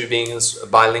to being a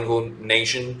bilingual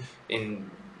nation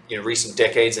in recent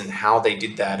decades and how they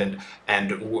did that,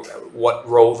 and what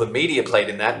role the media played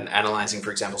in that, and analyzing,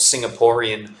 for example,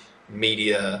 Singaporean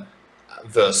media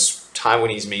versus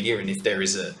Taiwanese media, and if there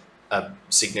is a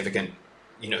significant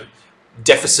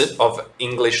deficit of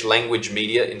English language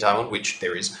media in Taiwan, which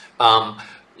there is.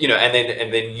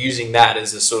 And then using that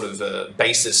as a sort of a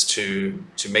basis to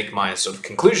make my sort of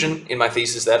conclusion in my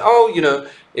thesis that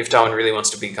if Taiwan really wants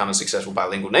to become a successful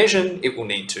bilingual nation, it will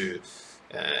need to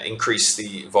increase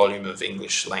the volume of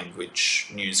English language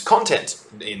news content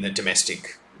in the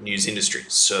domestic news industry.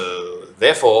 So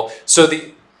therefore,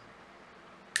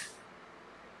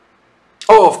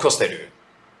 of course they do.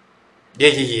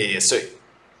 Yeah. So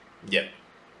yeah.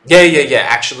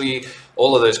 Actually,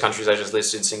 all of those countries I just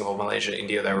listed, Singapore, Malaysia,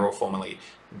 India, they were all formerly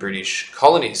British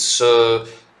colonies. So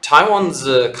Taiwan's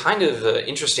kind of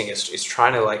interesting. It's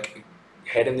trying to like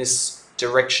head in this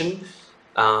direction.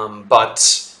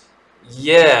 But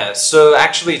yeah, so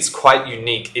actually it's quite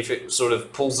unique if it sort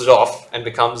of pulls it off and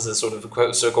becomes a sort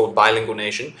of so-called bilingual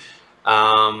nation.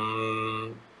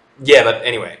 Yeah, but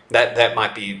anyway, that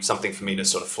might be something for me to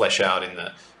sort of flesh out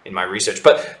in my research.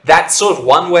 But that's sort of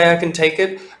one way I can take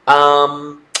it.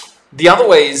 The other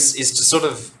way is to sort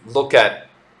of look at.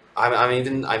 I'm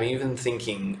even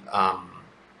thinking.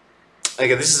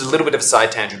 Okay, this is a little bit of a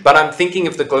side tangent, but I'm thinking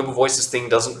if the Global Voices thing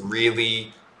doesn't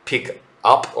really pick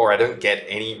up, or I don't get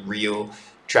any real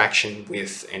traction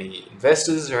with any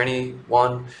investors or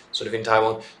anyone sort of in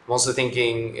Taiwan. I'm also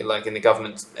thinking, like in the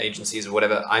government agencies or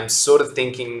whatever, I'm sort of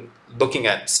thinking, looking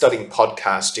at studying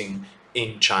podcasting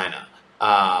in China.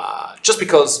 Just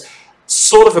because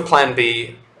sort of a plan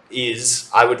B is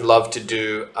I would love to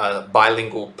do a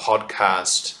bilingual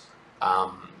podcast,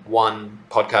 one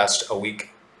podcast a week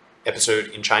episode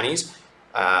in Chinese,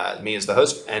 me as the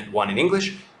host, and one in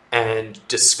English, and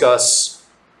discuss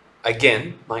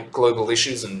again like global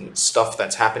issues and stuff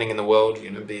that's happening in the world,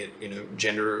 be it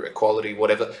gender equality,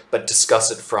 whatever, but discuss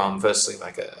it from firstly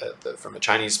like from a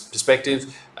Chinese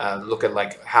perspective, look at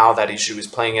like how that issue is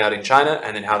playing out in China,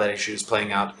 and then how that issue is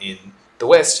playing out in the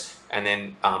West, and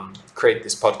then create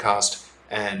this podcast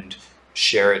and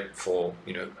share it for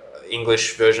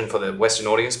English version for the Western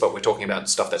audience, but we're talking about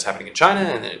stuff that's happening in China,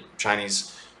 and the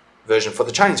Chinese version for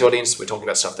the Chinese audience, we're talking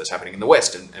about stuff that's happening in the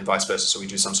West, and vice versa, so we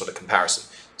do some sort of comparison.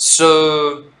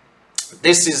 So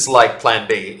this is like plan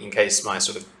B in case my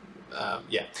sort of,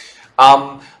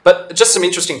 but just some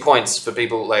interesting points for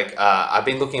people, like I've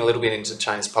been looking a little bit into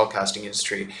China's podcasting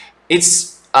industry.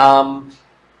 It's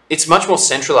much more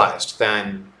centralized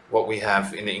than what we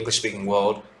have in the English-speaking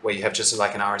world, where you have just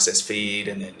like an RSS feed,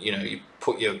 and then you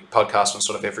put your podcast on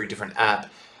sort of every different app.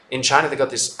 In China, they got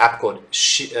this app called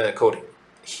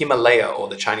Himalaya, or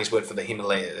the Chinese word for the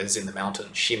Himalaya is in the mountain,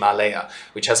 Himalaya,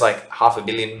 which has like 500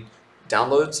 million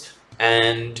downloads,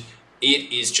 and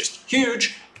it is just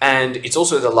huge. And it's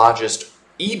also the largest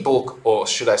ebook, or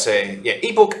should I say,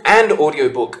 ebook and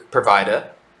audiobook provider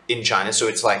in China. So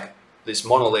it's like this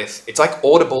monolith. It's like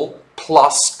Audible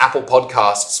plus Apple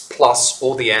Podcasts plus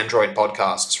all the Android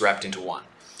podcasts wrapped into one.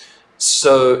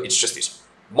 So it's just this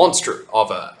monster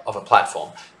of a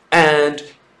platform. And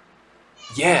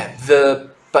yeah,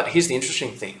 but here's the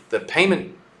interesting thing: the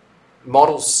payment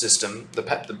model system,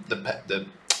 the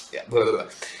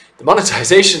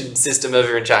monetization system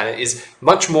over in China is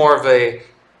much more of a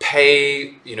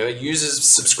pay. Users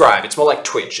subscribe. It's more like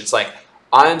Twitch. It's like,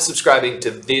 I'm subscribing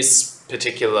to this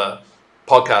particular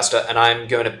podcaster, and I'm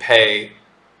going to pay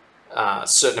a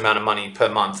certain amount of money per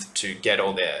month to get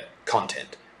all their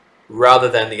content, rather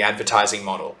than the advertising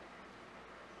model.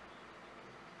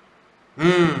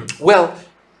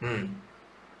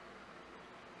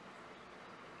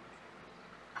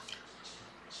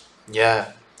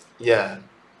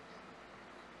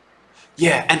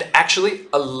 Yeah, and actually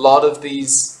a lot of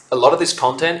this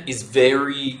content is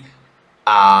very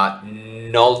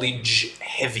knowledge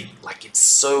heavy. Like, it's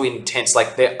so intense.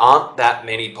 Like, there aren't that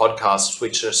many podcasts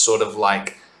which are sort of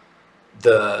like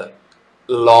the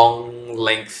long,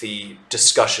 lengthy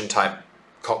discussion type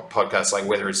podcasts, like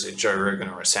whether it's a Joe Rogan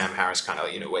or a Sam Harris kind of,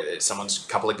 where there's a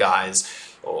couple of guys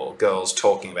or girls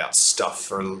talking about stuff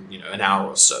for an hour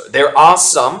or so. There are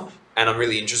some, and I'm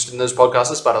really interested in those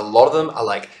podcasters, but a lot of them are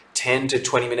like 10 to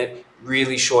 20 minute,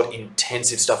 really short,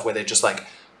 intensive stuff where they're just like,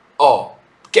 oh,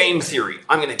 game theory.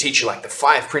 I'm going to teach you like the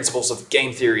 5 principles of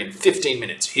game theory in 15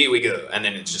 minutes. Here we go. And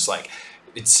then it's just like,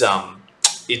 it's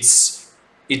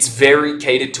very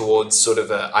catered towards sort of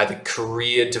either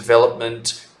career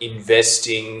development,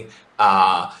 investing,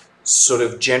 sort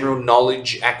of general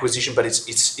knowledge acquisition, but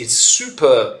it's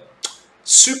super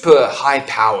super high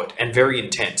powered and very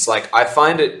intense. Like I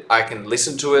find it, I can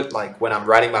listen to it like when I'm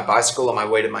riding my bicycle on my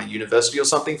way to my university or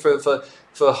something for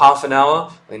half an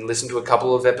hour and listen to a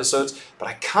couple of episodes. But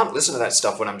I can't listen to that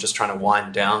stuff when I'm just trying to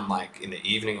wind down like in the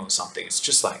evening or something. It's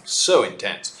just like so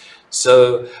intense.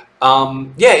 So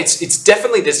yeah, it's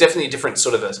definitely, there's definitely a different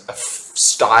sort of a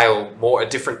style, more a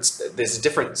different, there's a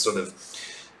different sort of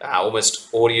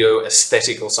almost audio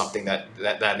aesthetic or something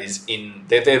that is in,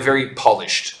 they're very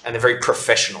polished and they're very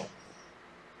professional.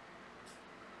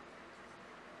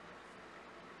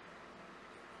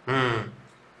 Hmm.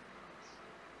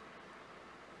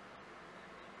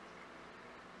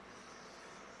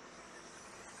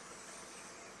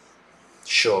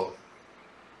 Sure.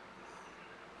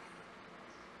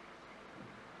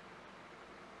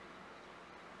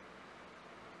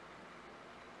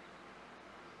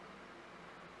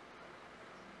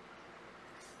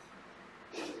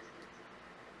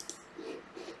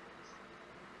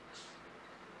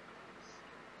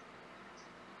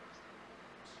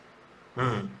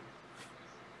 Hmm.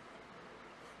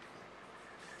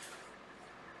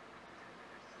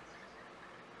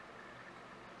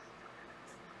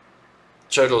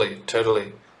 Totally,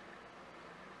 totally.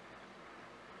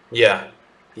 Yeah,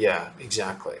 yeah,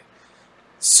 exactly.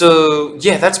 So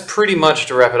yeah, that's pretty much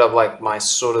to wrap it up, like my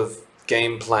sort of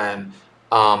game plan.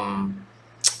 Um,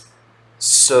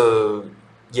 so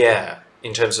yeah,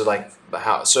 in terms of like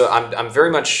how, so I'm very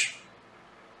much,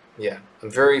 yeah, I'm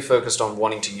very focused on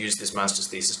wanting to use this master's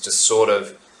thesis to sort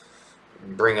of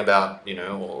bring about,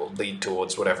 or lead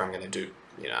towards whatever I'm going to do,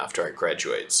 after I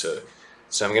graduate. So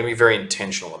I'm going to be very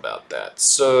intentional about that.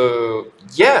 So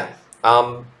yeah,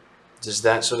 um, does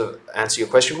that sort of answer your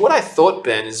question? What I thought,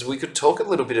 Ben, is we could talk a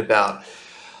little bit about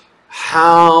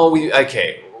how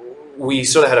okay, we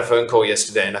sort of had a phone call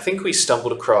yesterday, and I think we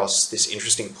stumbled across this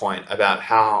interesting point about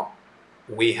how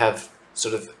we have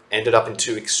sort of ended up in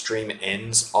two extreme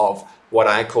ends of what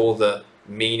I call the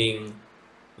meaning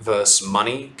versus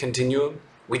money continuum,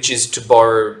 which is to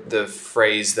borrow the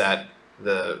phrase that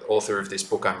the author of this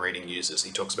book I'm reading uses.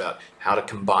 He talks about how to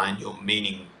combine your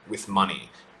meaning with money.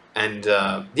 And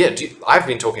yeah, I've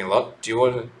been talking a lot. Do you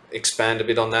want to expand a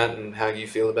bit on that and how you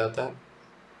feel about that?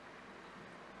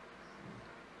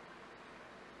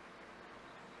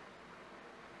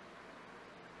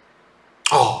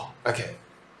 Oh, okay.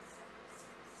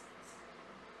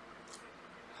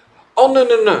 Oh, no,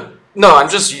 no, no. No, I'm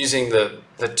just using the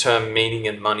term meaning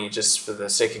and money just for the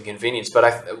sake of convenience.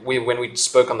 But when we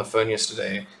spoke on the phone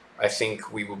yesterday, I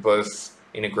think we were both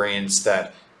in agreement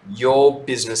that your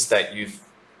business that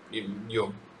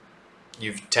you're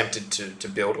you've attempted to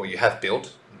build or you have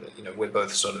built, we're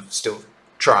both sort of still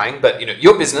trying, but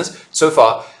your business so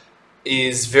far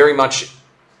is very much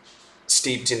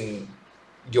steeped in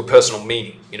your personal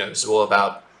meaning. It's all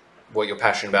about what you're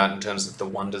passionate about in terms of the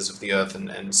wonders of the earth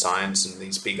and science and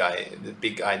these the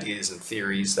big ideas and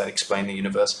theories that explain the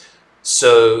universe.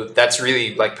 So that's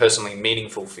really like personally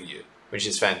meaningful for you, which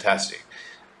is fantastic.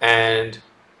 And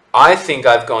I think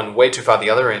I've gone way too far the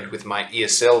other end with my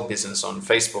ESL business on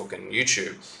Facebook and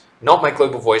YouTube. Not my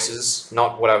Global Voices,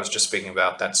 not what I was just speaking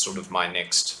about. That's sort of my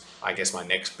next, I guess, my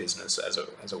next business, as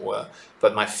it were.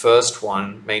 But my first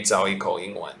one, Made Zaoi Ko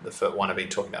Ingwen, the first one I've been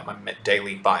talking about, my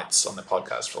daily bites on the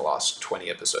podcast for the last 20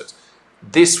 episodes.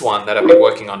 This one that I've been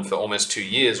working on for almost 2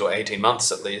 years or 18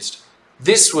 months at least,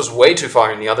 this was way too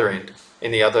far in the other end,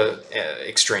 in the other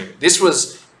extreme. This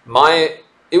was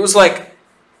it was like,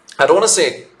 I don't want to say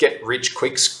a get rich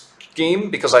quick scheme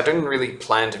because I didn't really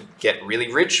plan to get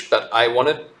really rich, but I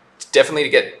wanted definitely to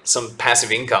get some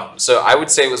passive income. So I would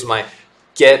say it was my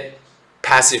get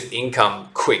passive income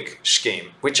quick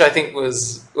scheme, which I think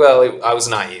was, well, I was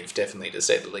naive, definitely, to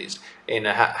say the least, in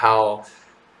how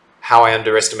I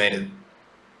underestimated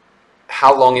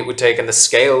how long it would take and the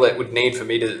scale it would need for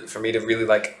me to really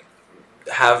like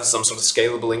have some sort of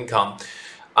scalable income.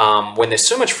 When there's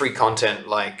so much free content,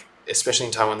 like especially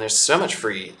in Taiwan, there's so much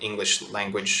free English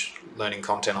language learning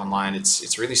content online.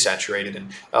 It's really saturated.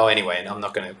 And oh, anyway, and I'm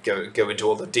not going to go into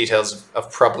all the details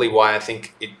of probably why I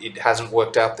think it hasn't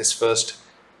worked out this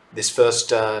first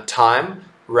time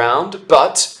round.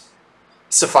 But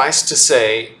suffice to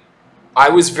say, I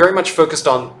was very much focused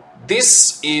on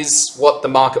this is what the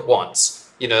market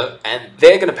wants, and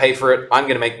they're going to pay for it. I'm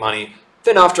going to make money.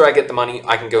 Then after I get the money,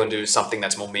 I can go and do something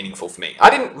that's more meaningful for me. I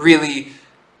didn't really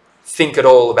think at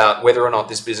all about whether or not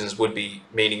this business would be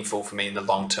meaningful for me in the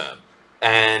long term.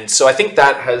 And so I think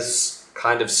that has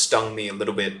kind of stung me a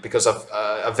little bit because of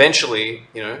eventually,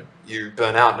 you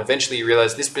burn out and eventually you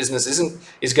realize this business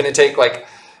is going to take like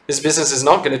This business is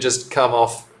not going to just come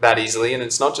off that easily, and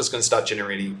it's not just going to start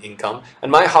generating income. And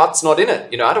my heart's not in it.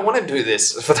 I don't want to do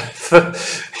this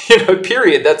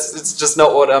period. It's just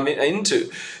not what I'm into.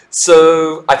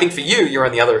 So I think for you, you're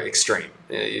on the other extreme.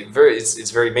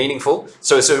 It's very meaningful.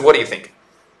 So what do you think?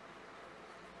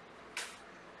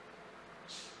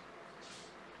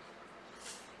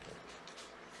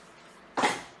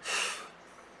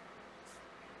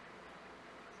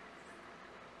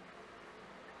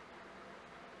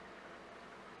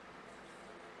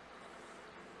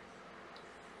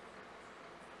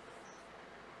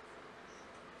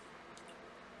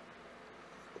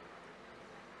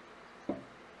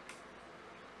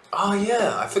 Oh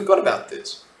yeah, I forgot about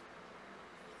this.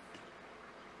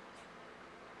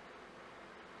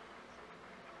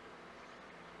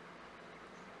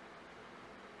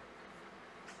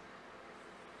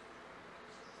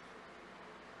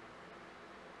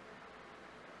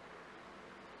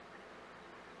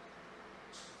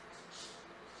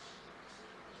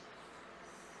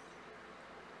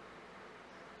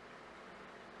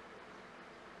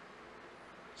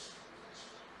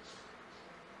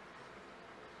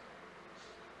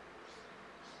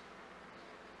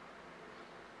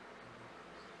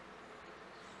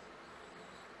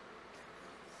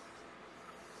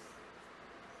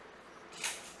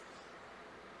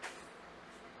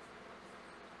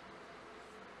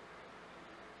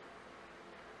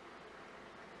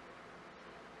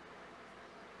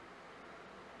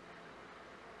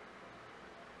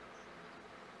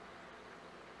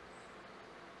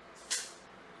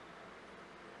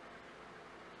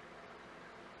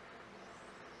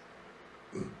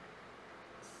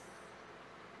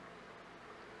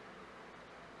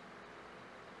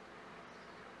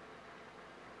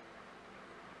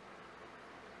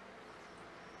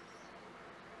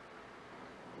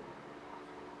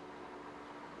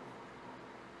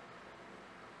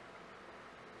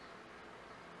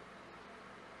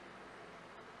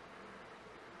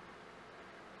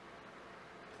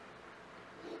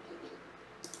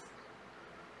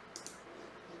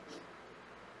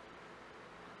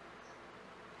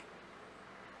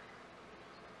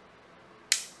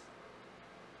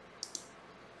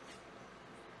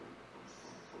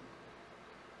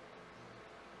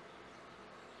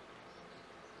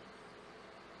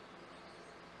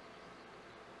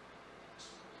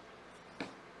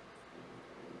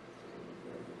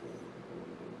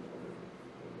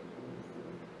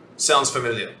 Sounds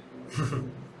familiar.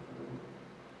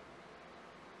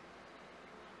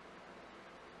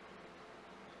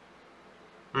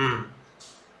 Hmm.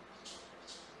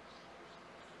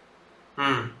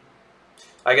 Hmm.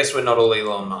 I guess we're not all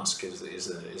Elon Musk is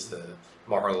the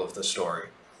moral of the story.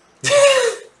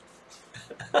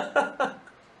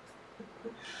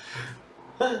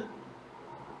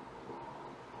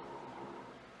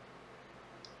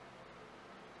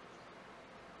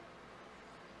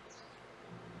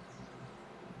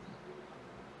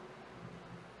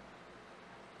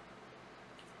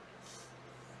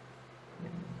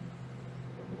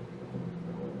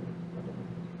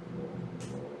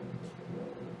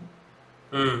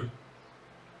 Hmm.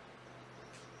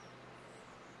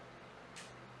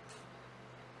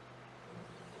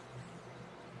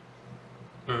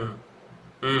 Hmm.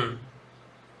 Hmm.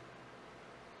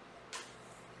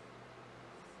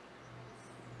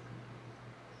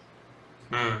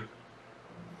 Hmm.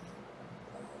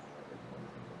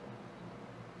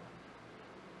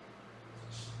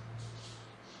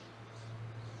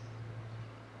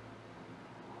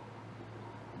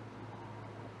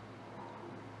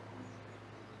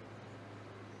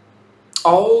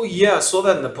 Oh yeah, I saw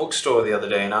that in the bookstore the other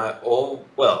day, and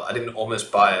I didn't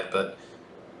almost buy it, but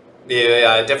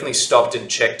yeah, I definitely stopped and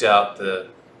checked out the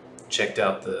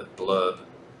blurb.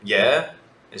 Yeah,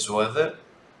 it's worth it.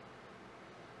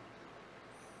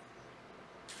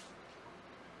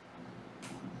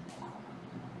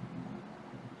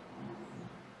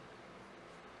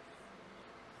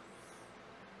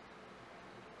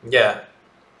 Yeah,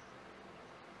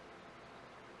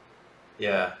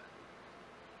 yeah.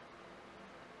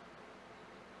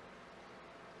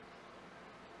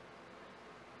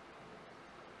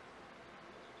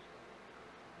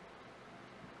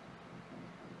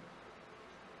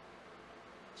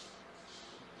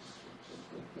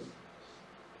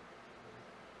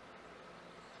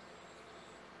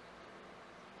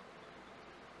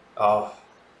 Oh,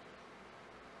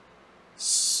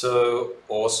 so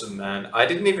awesome, man. I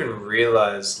didn't even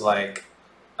realize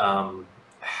um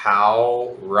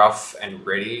how rough and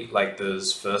ready like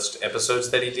those first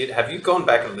episodes that he did. Have you gone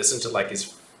back and listened to like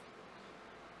his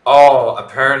Oh,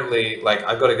 apparently, like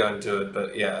I got to go into it,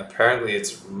 but yeah, apparently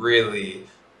it's really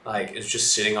like is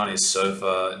just sitting on his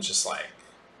sofa and just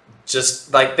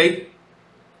like they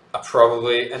are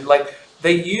probably and like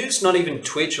they use not even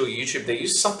Twitch or YouTube, they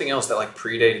use something else that like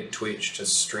predated Twitch to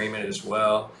stream it as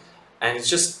well. And it's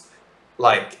just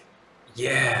like,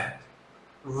 yeah,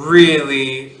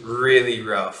 really, really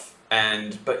rough.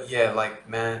 And but yeah, like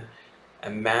man,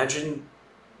 imagine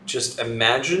just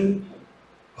imagine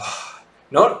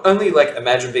not only like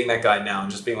imagine being that guy now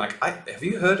and just being like, I have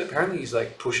you heard apparently he's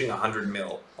like pushing 100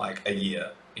 mil like a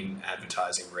year in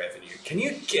advertising revenue. Can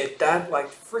you get that? Like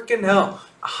freaking hell.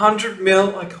 100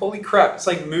 mil, like holy crap. It's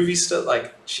like movie stuff,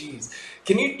 like jeez.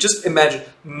 Can you just imagine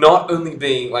not only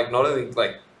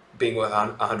like being worth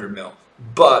 100 mil,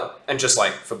 but and just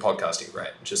like for podcasting,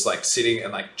 right? Just like sitting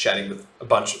and like chatting with a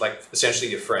bunch of like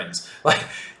essentially your friends. Like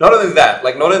not only that,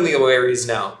 like not only where he is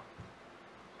now.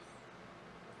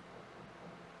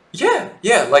 Yeah,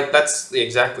 yeah, like that's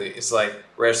exactly. It's like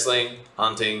wrestling,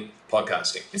 hunting,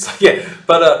 podcasting. It's like yeah,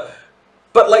 but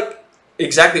like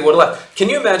exactly what life. Can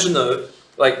you imagine though?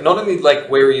 Like not only like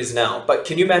where he is now, but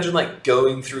can you imagine like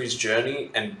going through his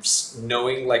journey and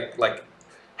knowing like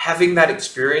having that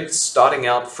experience, starting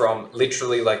out from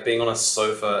literally like being on a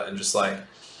sofa and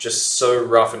just so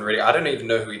rough and ready. I don't even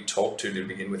know who he talked to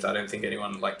begin with. I don't think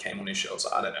anyone like came on his shows.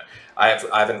 I don't know. I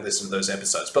haven't listened to those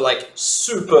episodes, but like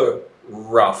super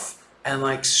rough and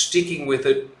like sticking with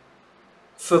it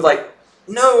for like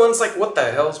no one's like what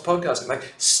the hell is podcasting,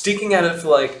 like sticking at it for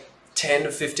like 10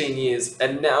 to 15 years,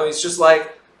 and now he's just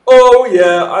like, oh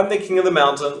yeah, I'm the king of the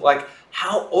mountain. Like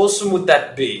how awesome would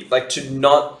that be, like to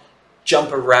not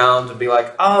jump around and be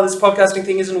like, oh, this podcasting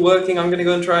thing isn't working, I'm gonna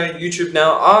go and try YouTube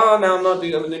now. Oh, now I'm not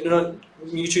doing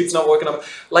YouTube's not working.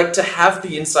 Like to have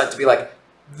the insight to be like,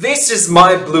 this is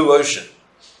my blue ocean.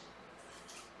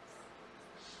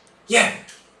 Yeah.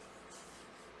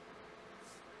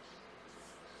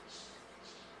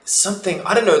 Something,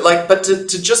 I don't know, like, but to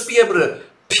just be able to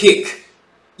pick,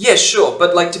 yeah, sure,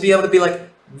 but like to be able to be like,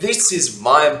 this is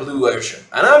my blue ocean,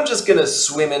 and I'm just gonna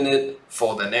swim in it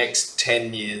for the next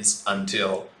 10 years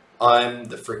until I'm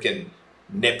the freaking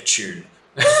Neptune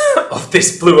of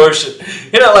this blue ocean.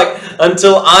 You know, like,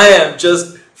 until I am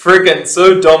just freaking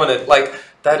so dominant. Like,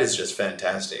 that is just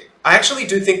fantastic. I actually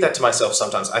do think that to myself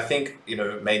sometimes. I think, you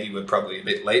know, maybe we're probably a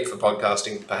bit late for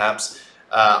podcasting, perhaps.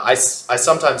 I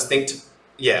sometimes think,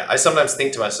 I sometimes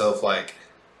think to myself, like,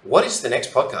 what is the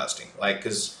next podcasting? Like,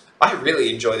 because I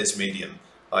really enjoy this medium.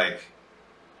 Like,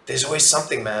 there's always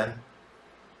something, man.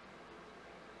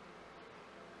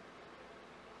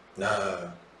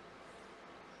 No.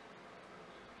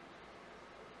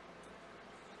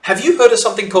 Have you heard of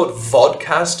something called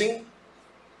vodcasting?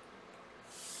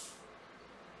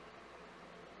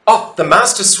 Oh, the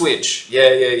Master Switch.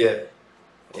 Yeah, yeah, yeah.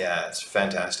 Yeah, it's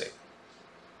fantastic.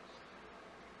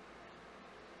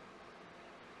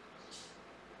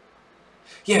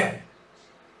 Yeah,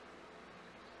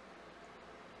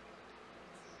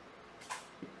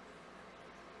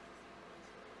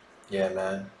 yeah,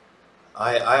 man.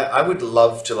 I would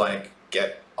love to like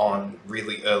get on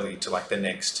really early to like the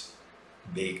next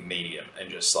big medium and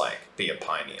just like be a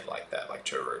pioneer like that, like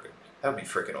Joe Rogan. That would be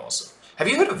freaking awesome. Have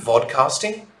you heard of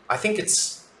vodcasting? I think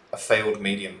it's a failed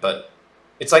medium, but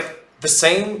it's like the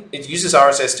same. It uses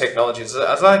RSS technology. It's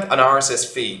like an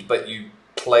RSS feed, but you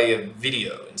play a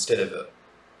video instead of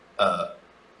a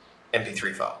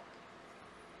MP3 file.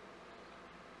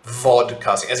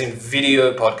 Vodcasting, as in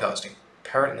video podcasting.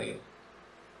 Apparently,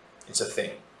 it's a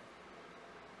thing.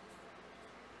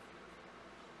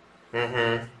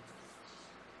 Mm-hmm.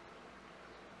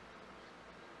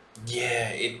 Yeah,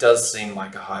 it does seem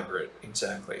like a hybrid.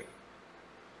 Exactly.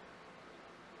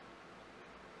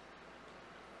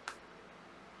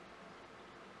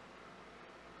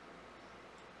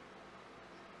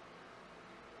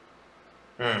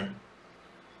 Hmm.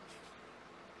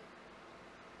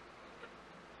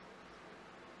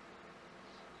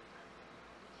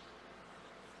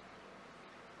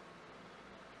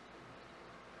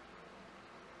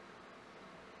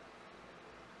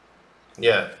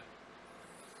 Yeah.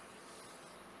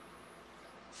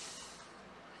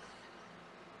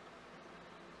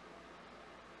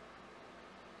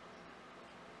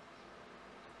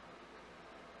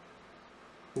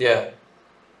 Yeah.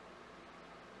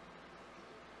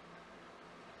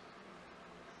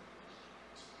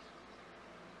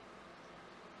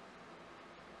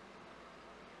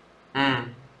 Mm.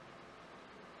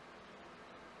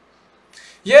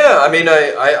 Yeah, I mean,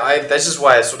 this is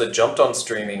why I sort of jumped on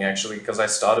streaming actually, because I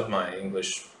started my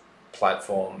English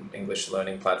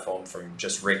learning platform from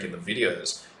just regular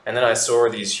videos. And then I saw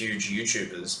these huge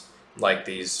YouTubers, like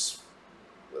these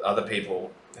other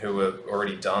people who have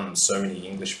already done so many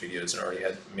English videos and already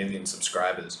had a million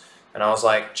subscribers. And I was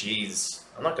like, geez,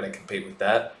 I'm not going to compete with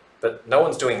that. But no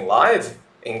one's doing live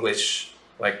English,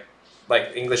 like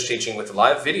English teaching with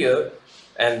live video,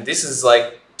 and this is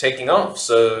like taking off.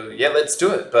 So yeah, let's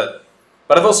do it. But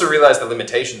I've also realized the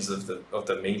limitations of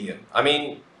the medium. I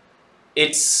mean,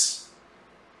 it's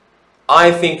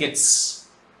I think it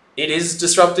is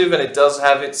disruptive and it does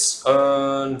have its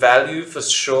own value for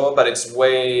sure, but it's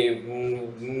way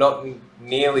not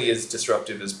nearly as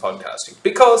disruptive as podcasting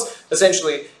because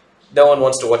essentially no one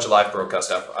wants to watch a live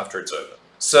broadcast after it's over.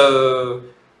 So,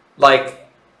 like,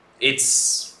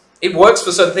 it works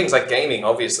for certain things like gaming,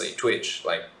 obviously, Twitch,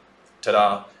 like,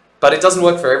 ta-da. But it doesn't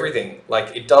work for everything.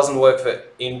 Like, it doesn't work for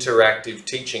interactive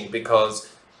teaching because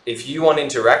if you want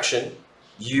interaction,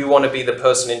 you want to be the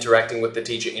person interacting with the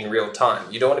teacher in real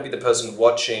time. You don't want to be the person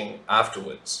watching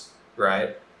afterwards,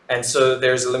 right? And so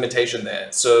there's a limitation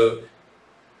there. So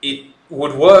it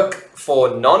would work for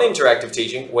non-interactive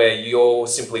teaching where you're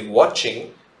simply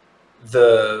watching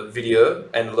the video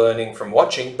and learning from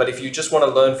watching. But if you just want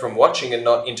to learn from watching and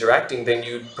not interacting, then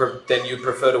you'd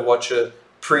prefer to watch a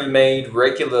pre-made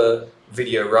regular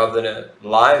video rather than a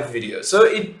live video. So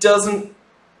it doesn't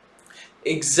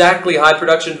exactly high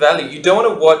production value. You don't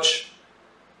want to watch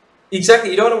you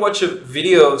don't want to watch a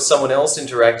video of someone else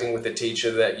interacting with a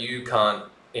teacher that you can't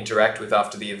interact with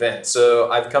after the event.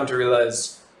 So I've come to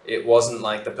realize it wasn't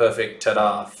like the perfect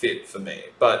ta-da fit for me.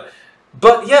 But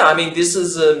yeah, I mean, this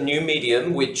is a new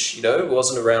medium which,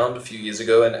 wasn't around a few years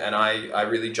ago, and I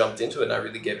really jumped into it and I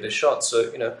really gave it a shot.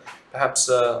 So, perhaps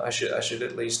I should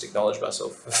at least acknowledge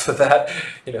myself for that,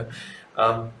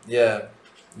 yeah,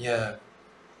 yeah.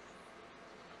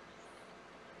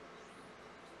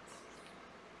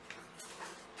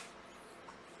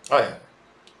 Oh yeah.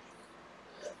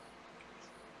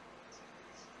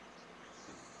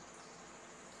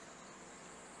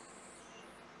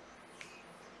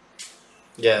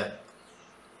 Yeah,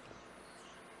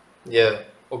 yeah.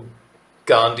 Or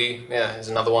Gandhi, yeah, is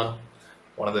another one.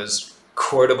 One of those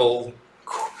quotable,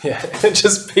 yeah,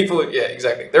 just people, yeah,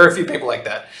 exactly. There are a few people like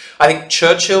that. I think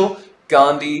Churchill,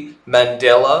 Gandhi,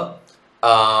 Mandela,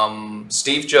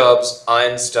 Steve Jobs,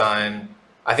 Einstein.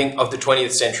 I think of the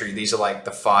 20th century, these are like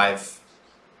the five.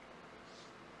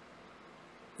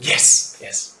 Yes,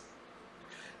 yes.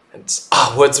 And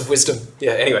words of wisdom.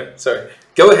 Yeah, anyway, sorry.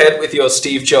 Go ahead with your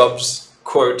Steve Jobs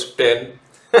quote, Ben.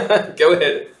 Go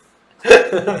ahead.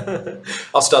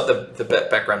 I'll start the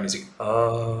background music.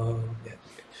 Yeah,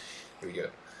 here we go.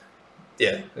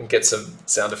 Yeah, and get some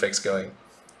sound effects going.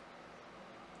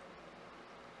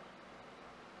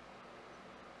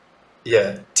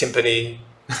 Yeah, timpani.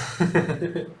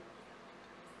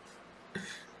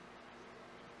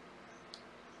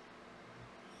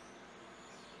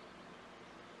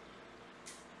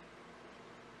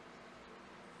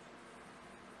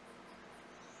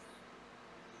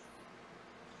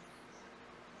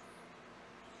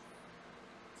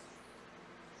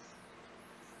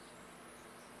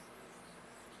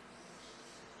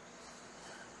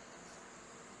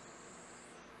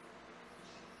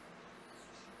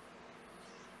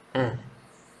 Mm,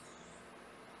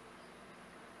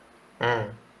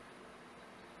 mm,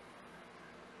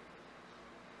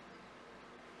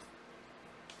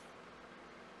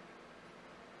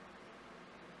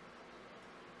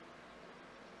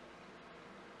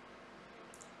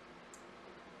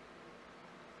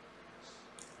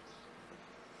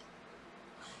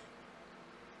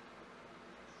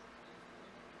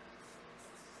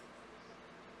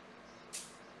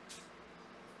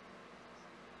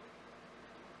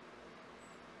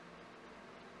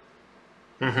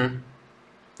 mm-hmm.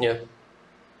 Yeah.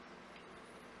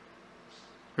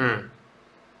 Mm,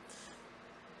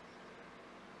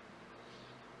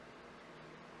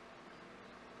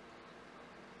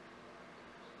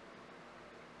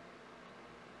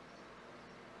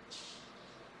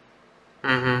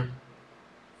 mm-hmm.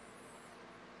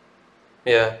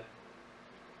 Yeah.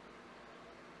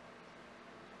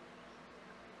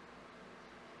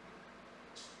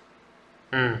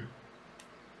 Mm,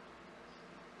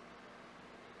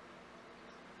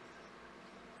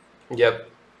 yep.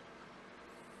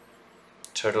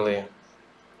 Totally.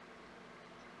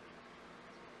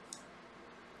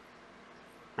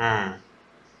 Mm,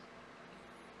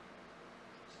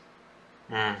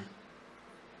 mm,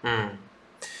 mm.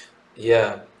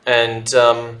 Yeah. And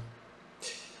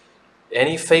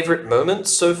any favorite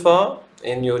moments so far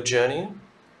in your journey?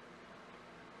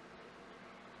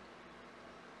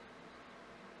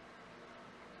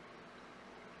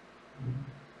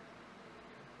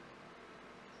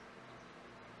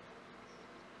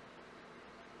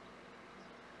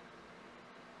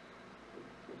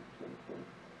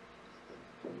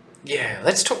 Yeah,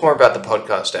 let's talk more about the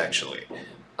podcast actually.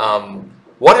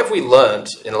 What have we learned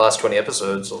in the last 20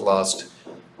 episodes, or the last, it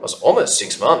was almost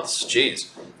 6 months? Jeez.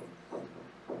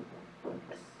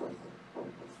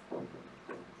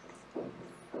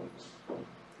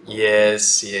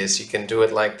 Yes, yes, you can do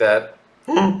it like that.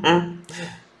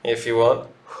 If you want.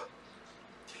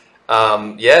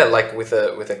 Yeah, like with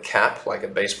a cap, like a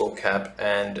baseball cap,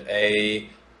 and a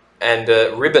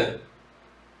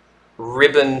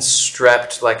ribbon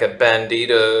strapped like a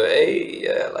bandito. Hey,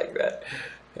 yeah, like that.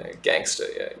 Gangster,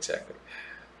 yeah, exactly.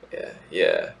 Yeah,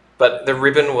 yeah. But the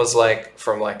ribbon was like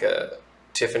from like a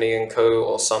Tiffany and Co.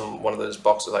 or some one of those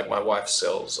boxes. Like my wife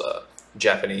sells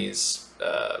Japanese,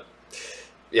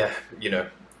 yeah, you know,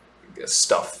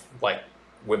 stuff like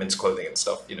women's clothing and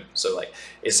stuff. So like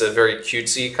it's a very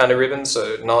cutesy kind of ribbon.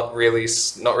 So not really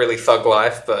thug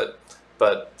life,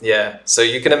 but yeah. So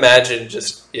you can imagine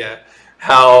just yeah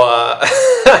how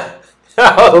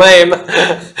how lame.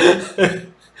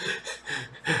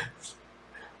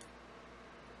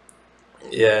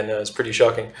 Yeah, no, it's pretty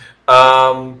shocking.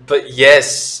 But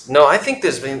yes, no, I think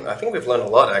we've learned a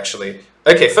lot actually.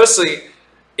 Okay, firstly,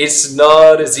 it's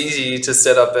not as easy to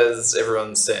set up as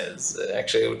everyone says.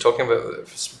 Actually, we were talking about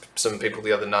some people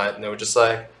the other night, and they were just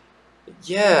like,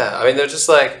 yeah, I mean, they're just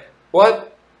like,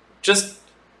 what? Just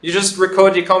you just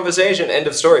record your conversation, end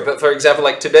of story. But for example,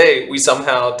 like today, we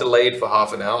somehow delayed for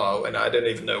half an hour, and I don't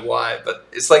even know why. But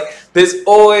it's like there's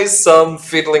always some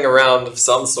fiddling around of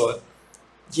some sort.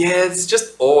 Yeah, it's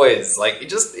just always like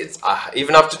it's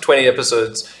even after 20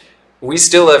 episodes, we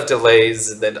still have delays,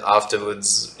 and then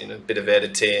afterwards, a bit of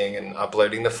editing and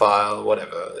uploading the file,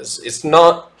 whatever. It's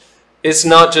not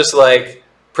just like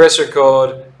press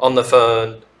record on the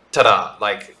phone, ta-da.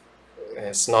 Like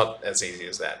it's not as easy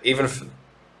as that. Even if,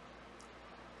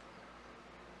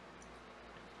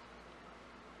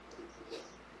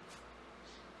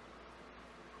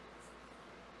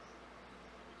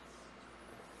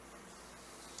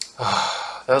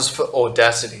 that was for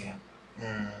Audacity.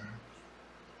 Hmm.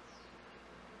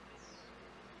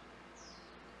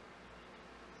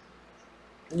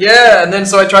 Yeah, and then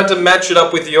so I tried to match it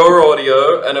up with your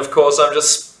audio, and of course I'm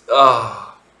just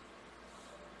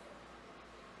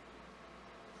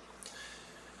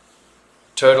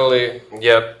totally,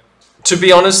 yep. To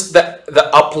be honest, the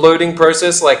uploading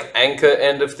process, like Anchor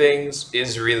end of things,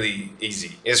 is really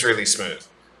easy. Is really smooth.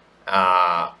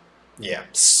 Uh yeah.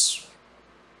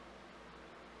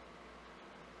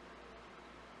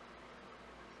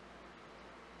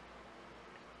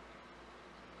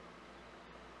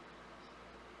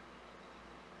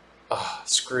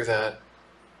 Screw that.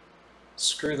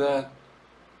 Screw that.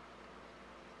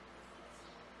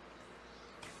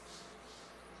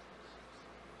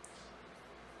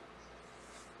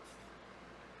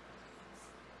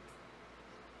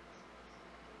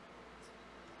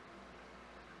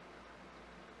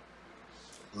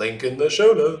 Link in the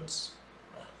show notes.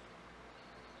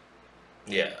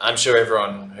 Yeah, I'm sure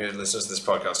everyone who listens to this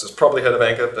podcast has probably heard of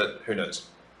Anchor, but who knows?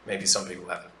 Maybe some people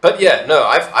haven't. But yeah, no,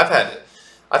 I've had it.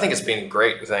 I think it's been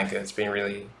great with Anchor. It's been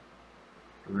really,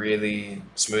 really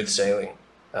smooth sailing.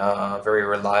 Very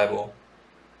reliable.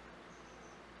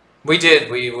 We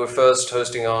did. We were first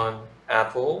hosting on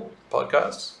Apple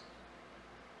Podcasts.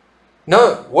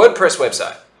 No, WordPress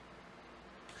website.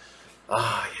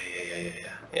 Yeah, yeah, yeah, yeah, yeah.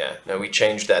 Yeah, no, we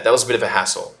changed that. That was a bit of a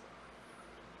hassle.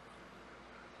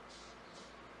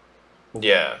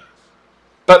 Yeah.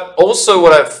 But also,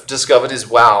 what I've discovered is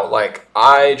wow, like,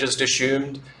 I just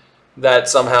assumed that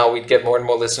somehow we'd get more and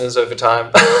more listeners over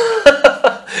time.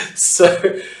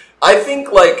 So, I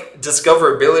think, like,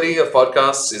 discoverability of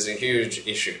podcasts is a huge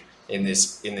issue in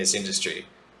this industry.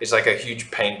 It's like a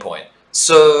huge pain point.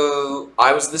 So,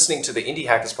 I was listening to the Indie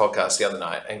Hackers podcast the other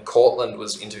night, and Cortland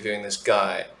was interviewing this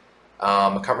guy. I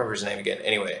can't remember his name again.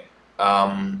 Anyway,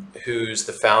 who's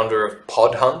the founder of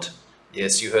Podhunt.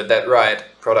 Yes, you heard that right.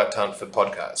 Product Hunt for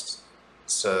podcasts.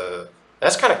 So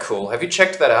that's kind of cool. Have you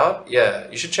checked that out? Yeah,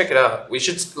 you should check it out. We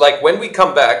should, like, when we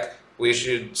come back, we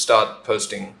should start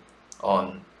posting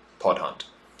on Podhunt.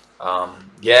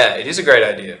 Yeah, it is a great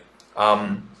idea.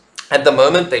 Um, at the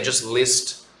moment, they just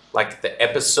list like the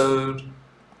episode,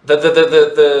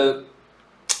 the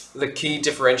key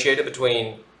differentiator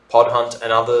between Podhunt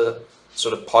and other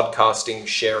sort of podcasting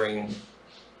sharing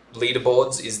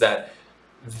leaderboards is that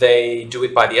they do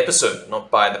it by the episode,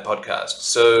 not by the podcast.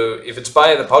 So if it's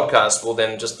by the podcast, well,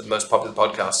 then just the most popular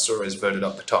podcasts are always voted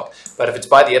up the top. But if it's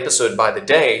by the episode, by the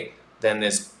day, then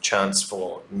there's chance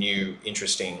for new,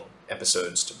 interesting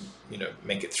episodes to,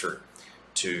 make it through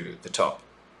to the top.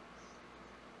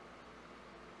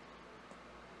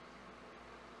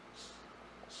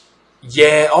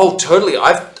 Yeah, oh, totally.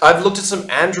 I've looked at some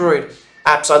Android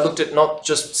apps. I looked at not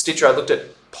just Stitcher. I looked at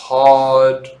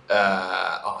Pod.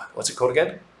 What's it called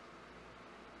again?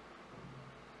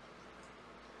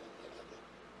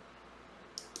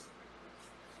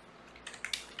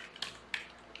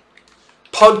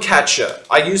 Podcatcher.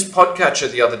 I used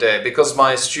Podcatcher the other day because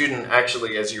my student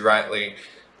actually, as you rightly,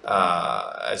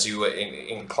 as you were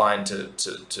inclined to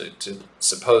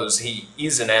suppose, he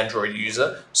is an Android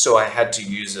user. So I had to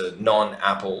use a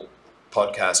non-Apple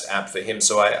podcast app for him.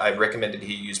 So I recommended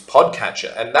he use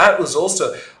Podcatcher, and that was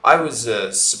also I was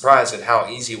surprised at how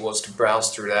easy it was to browse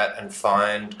through that and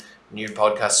find new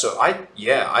podcasts. So I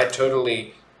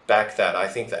totally back that. I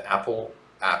think the Apple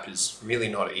app is really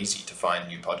not easy to find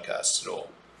new podcasts at all.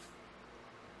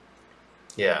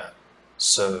 Yeah.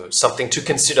 So something to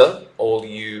consider, all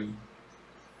you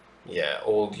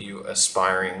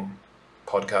aspiring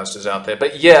podcasters out there.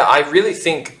 But yeah, I really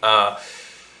think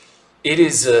it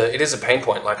is a pain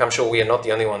point. Like I'm sure we are not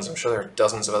the only ones. I'm sure there are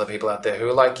dozens of other people out there who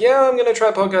are like, yeah, I'm going to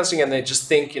try podcasting, and they just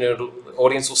think the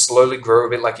audience will slowly grow a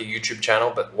bit like a YouTube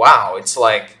channel. But wow, it's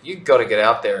like you got to get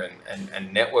out there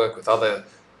and network with other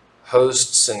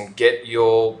hosts and get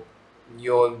your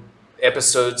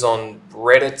episodes on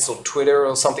Reddit or Twitter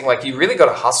or something. Like you really got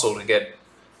to hustle to get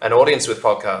an audience with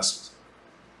podcasts.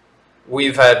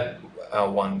 We've had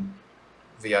one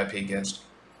VIP guest.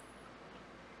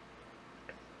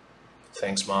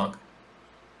 Thanks, Mark.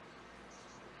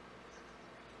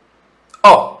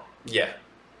 Oh, yeah.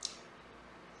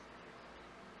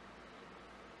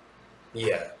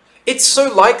 Yeah. It's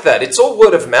so like that. It's all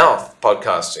word of mouth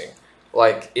podcasting.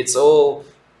 Like it's all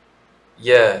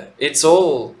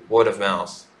word of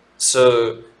mouth.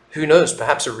 So who knows?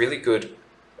 Perhaps a really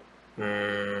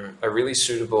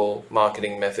suitable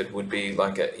marketing method would be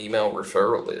like an email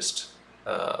referral list,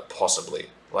 possibly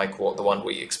like what the one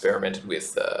we experimented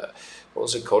with. What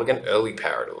was it called again? Early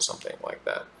Parrot or something like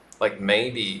that. Like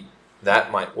maybe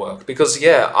that might work because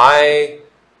I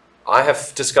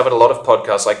have discovered a lot of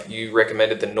podcasts. Like you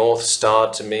recommended the North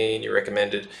Star to me, and you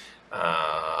recommended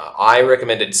I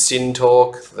recommended Sin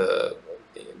Talk, the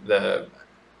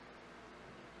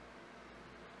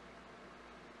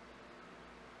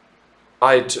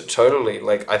totally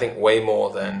like I think way more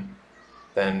than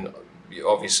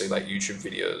obviously like YouTube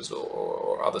videos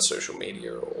or other social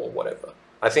media or whatever.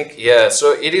 I think yeah,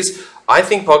 so it is I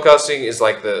think podcasting is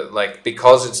like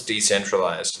because it's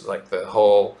decentralized, like the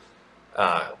whole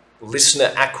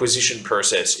listener acquisition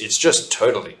process, it's just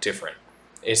totally different.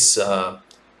 It's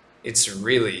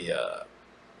really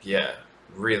yeah,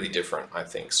 really different, I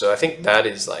think. So I think that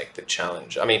is like the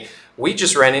challenge. I mean, we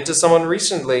just ran into someone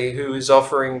recently who is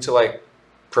offering to like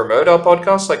promote our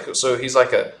podcast. Like, so he's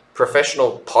like a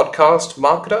professional podcast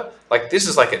marketer. Like, this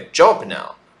is like a job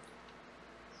now.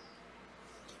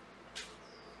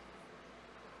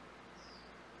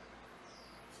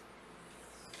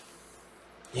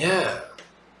 Yeah.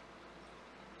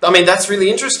 I mean, that's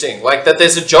really interesting. Like that,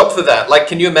 there's a job for that. Like,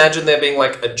 can you imagine there being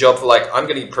like a job for like, I'm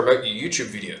going to promote your YouTube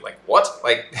video? Like, what?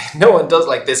 Like, no one does.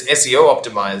 Like, there's SEO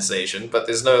optimization, but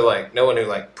there's no one who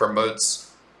like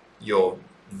promotes your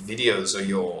videos or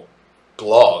your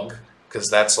blog because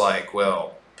that's like,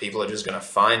 well, people are just going to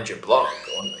find your blog,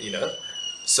 or.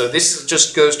 So this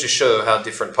just goes to show how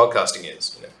different podcasting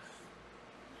is.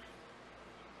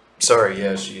 Sorry,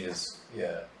 yeah, she is.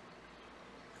 Yeah,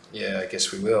 yeah. I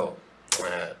guess we will.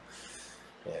 Yeah.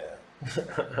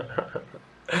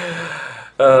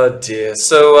 Oh dear.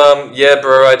 So yeah,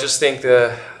 bro. I just think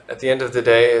at the end of the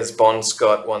day, as Bon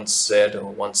Scott once said or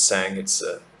once sang, it's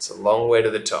a long way to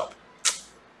the top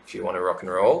if you want to rock and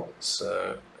roll.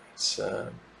 So it's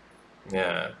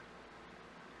yeah.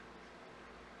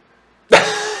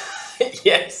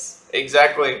 Yes,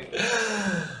 exactly.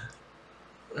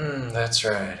 That's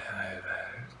right. I'm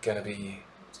gonna be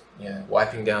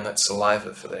wiping down that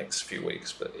saliva for the next few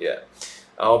weeks. But yeah,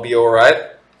 I'll be all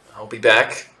right. I'll be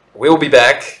back. We'll be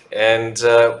back, and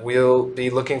we'll be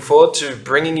looking forward to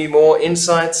bringing you more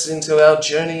insights into our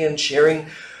journey and sharing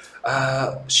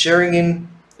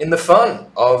in the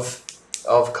fun of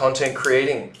content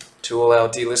creating to all our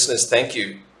dear listeners. Thank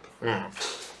you.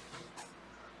 Mm.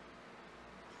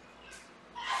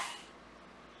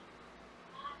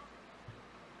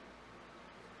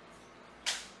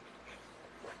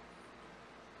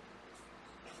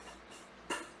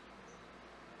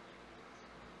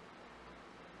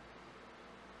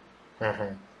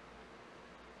 Mhm.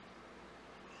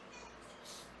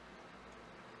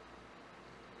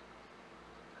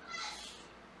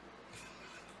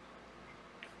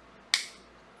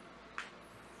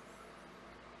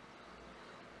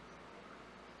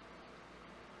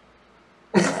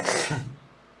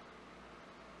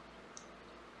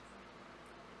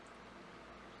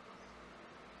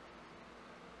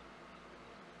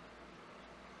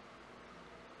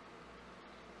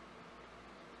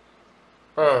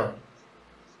 Huh.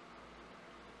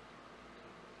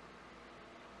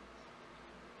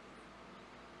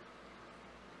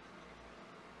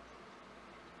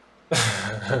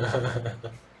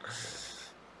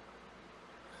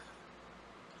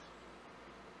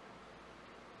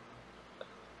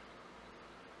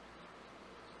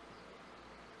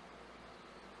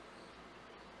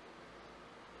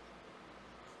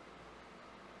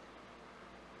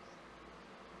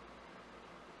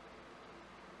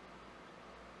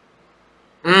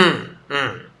 Mm,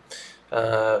 mm.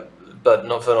 Uh, but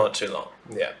not too long.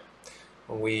 Yeah.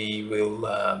 We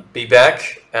will be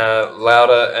back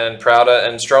louder and prouder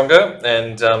and stronger.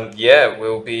 And yeah,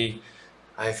 we'll be.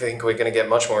 I think we're going to get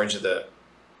much more into the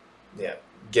yeah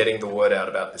getting the word out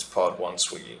about this pod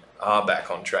once we are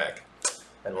back on track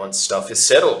and once stuff is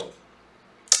settled.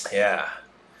 Yeah.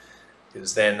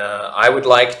 Because then I would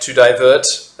like to divert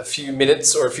a few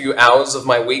minutes or a few hours of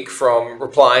my week from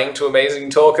replying to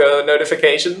Amazing Talker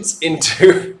notifications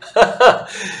into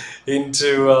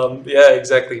into yeah,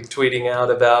 exactly, tweeting out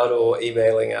about or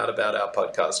emailing out about our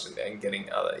podcast and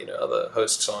getting other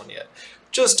hosts on. Yeah,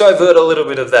 just divert a little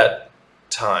bit of that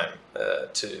time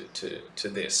to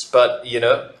this. But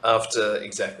after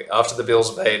the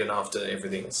bills are paid and after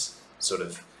everything's sort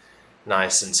of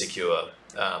nice and secure.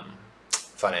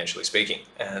 Financially speaking.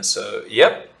 And so,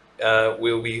 yep,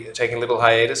 we'll be taking a little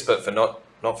hiatus, but for not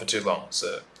for too long.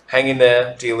 So hang in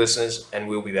there, dear listeners, and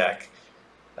we'll be back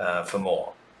for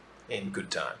more in good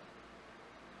time.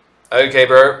 Okay,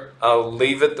 bro. We'll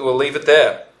leave it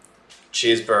there.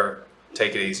 Cheers, bro.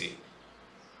 Take it easy.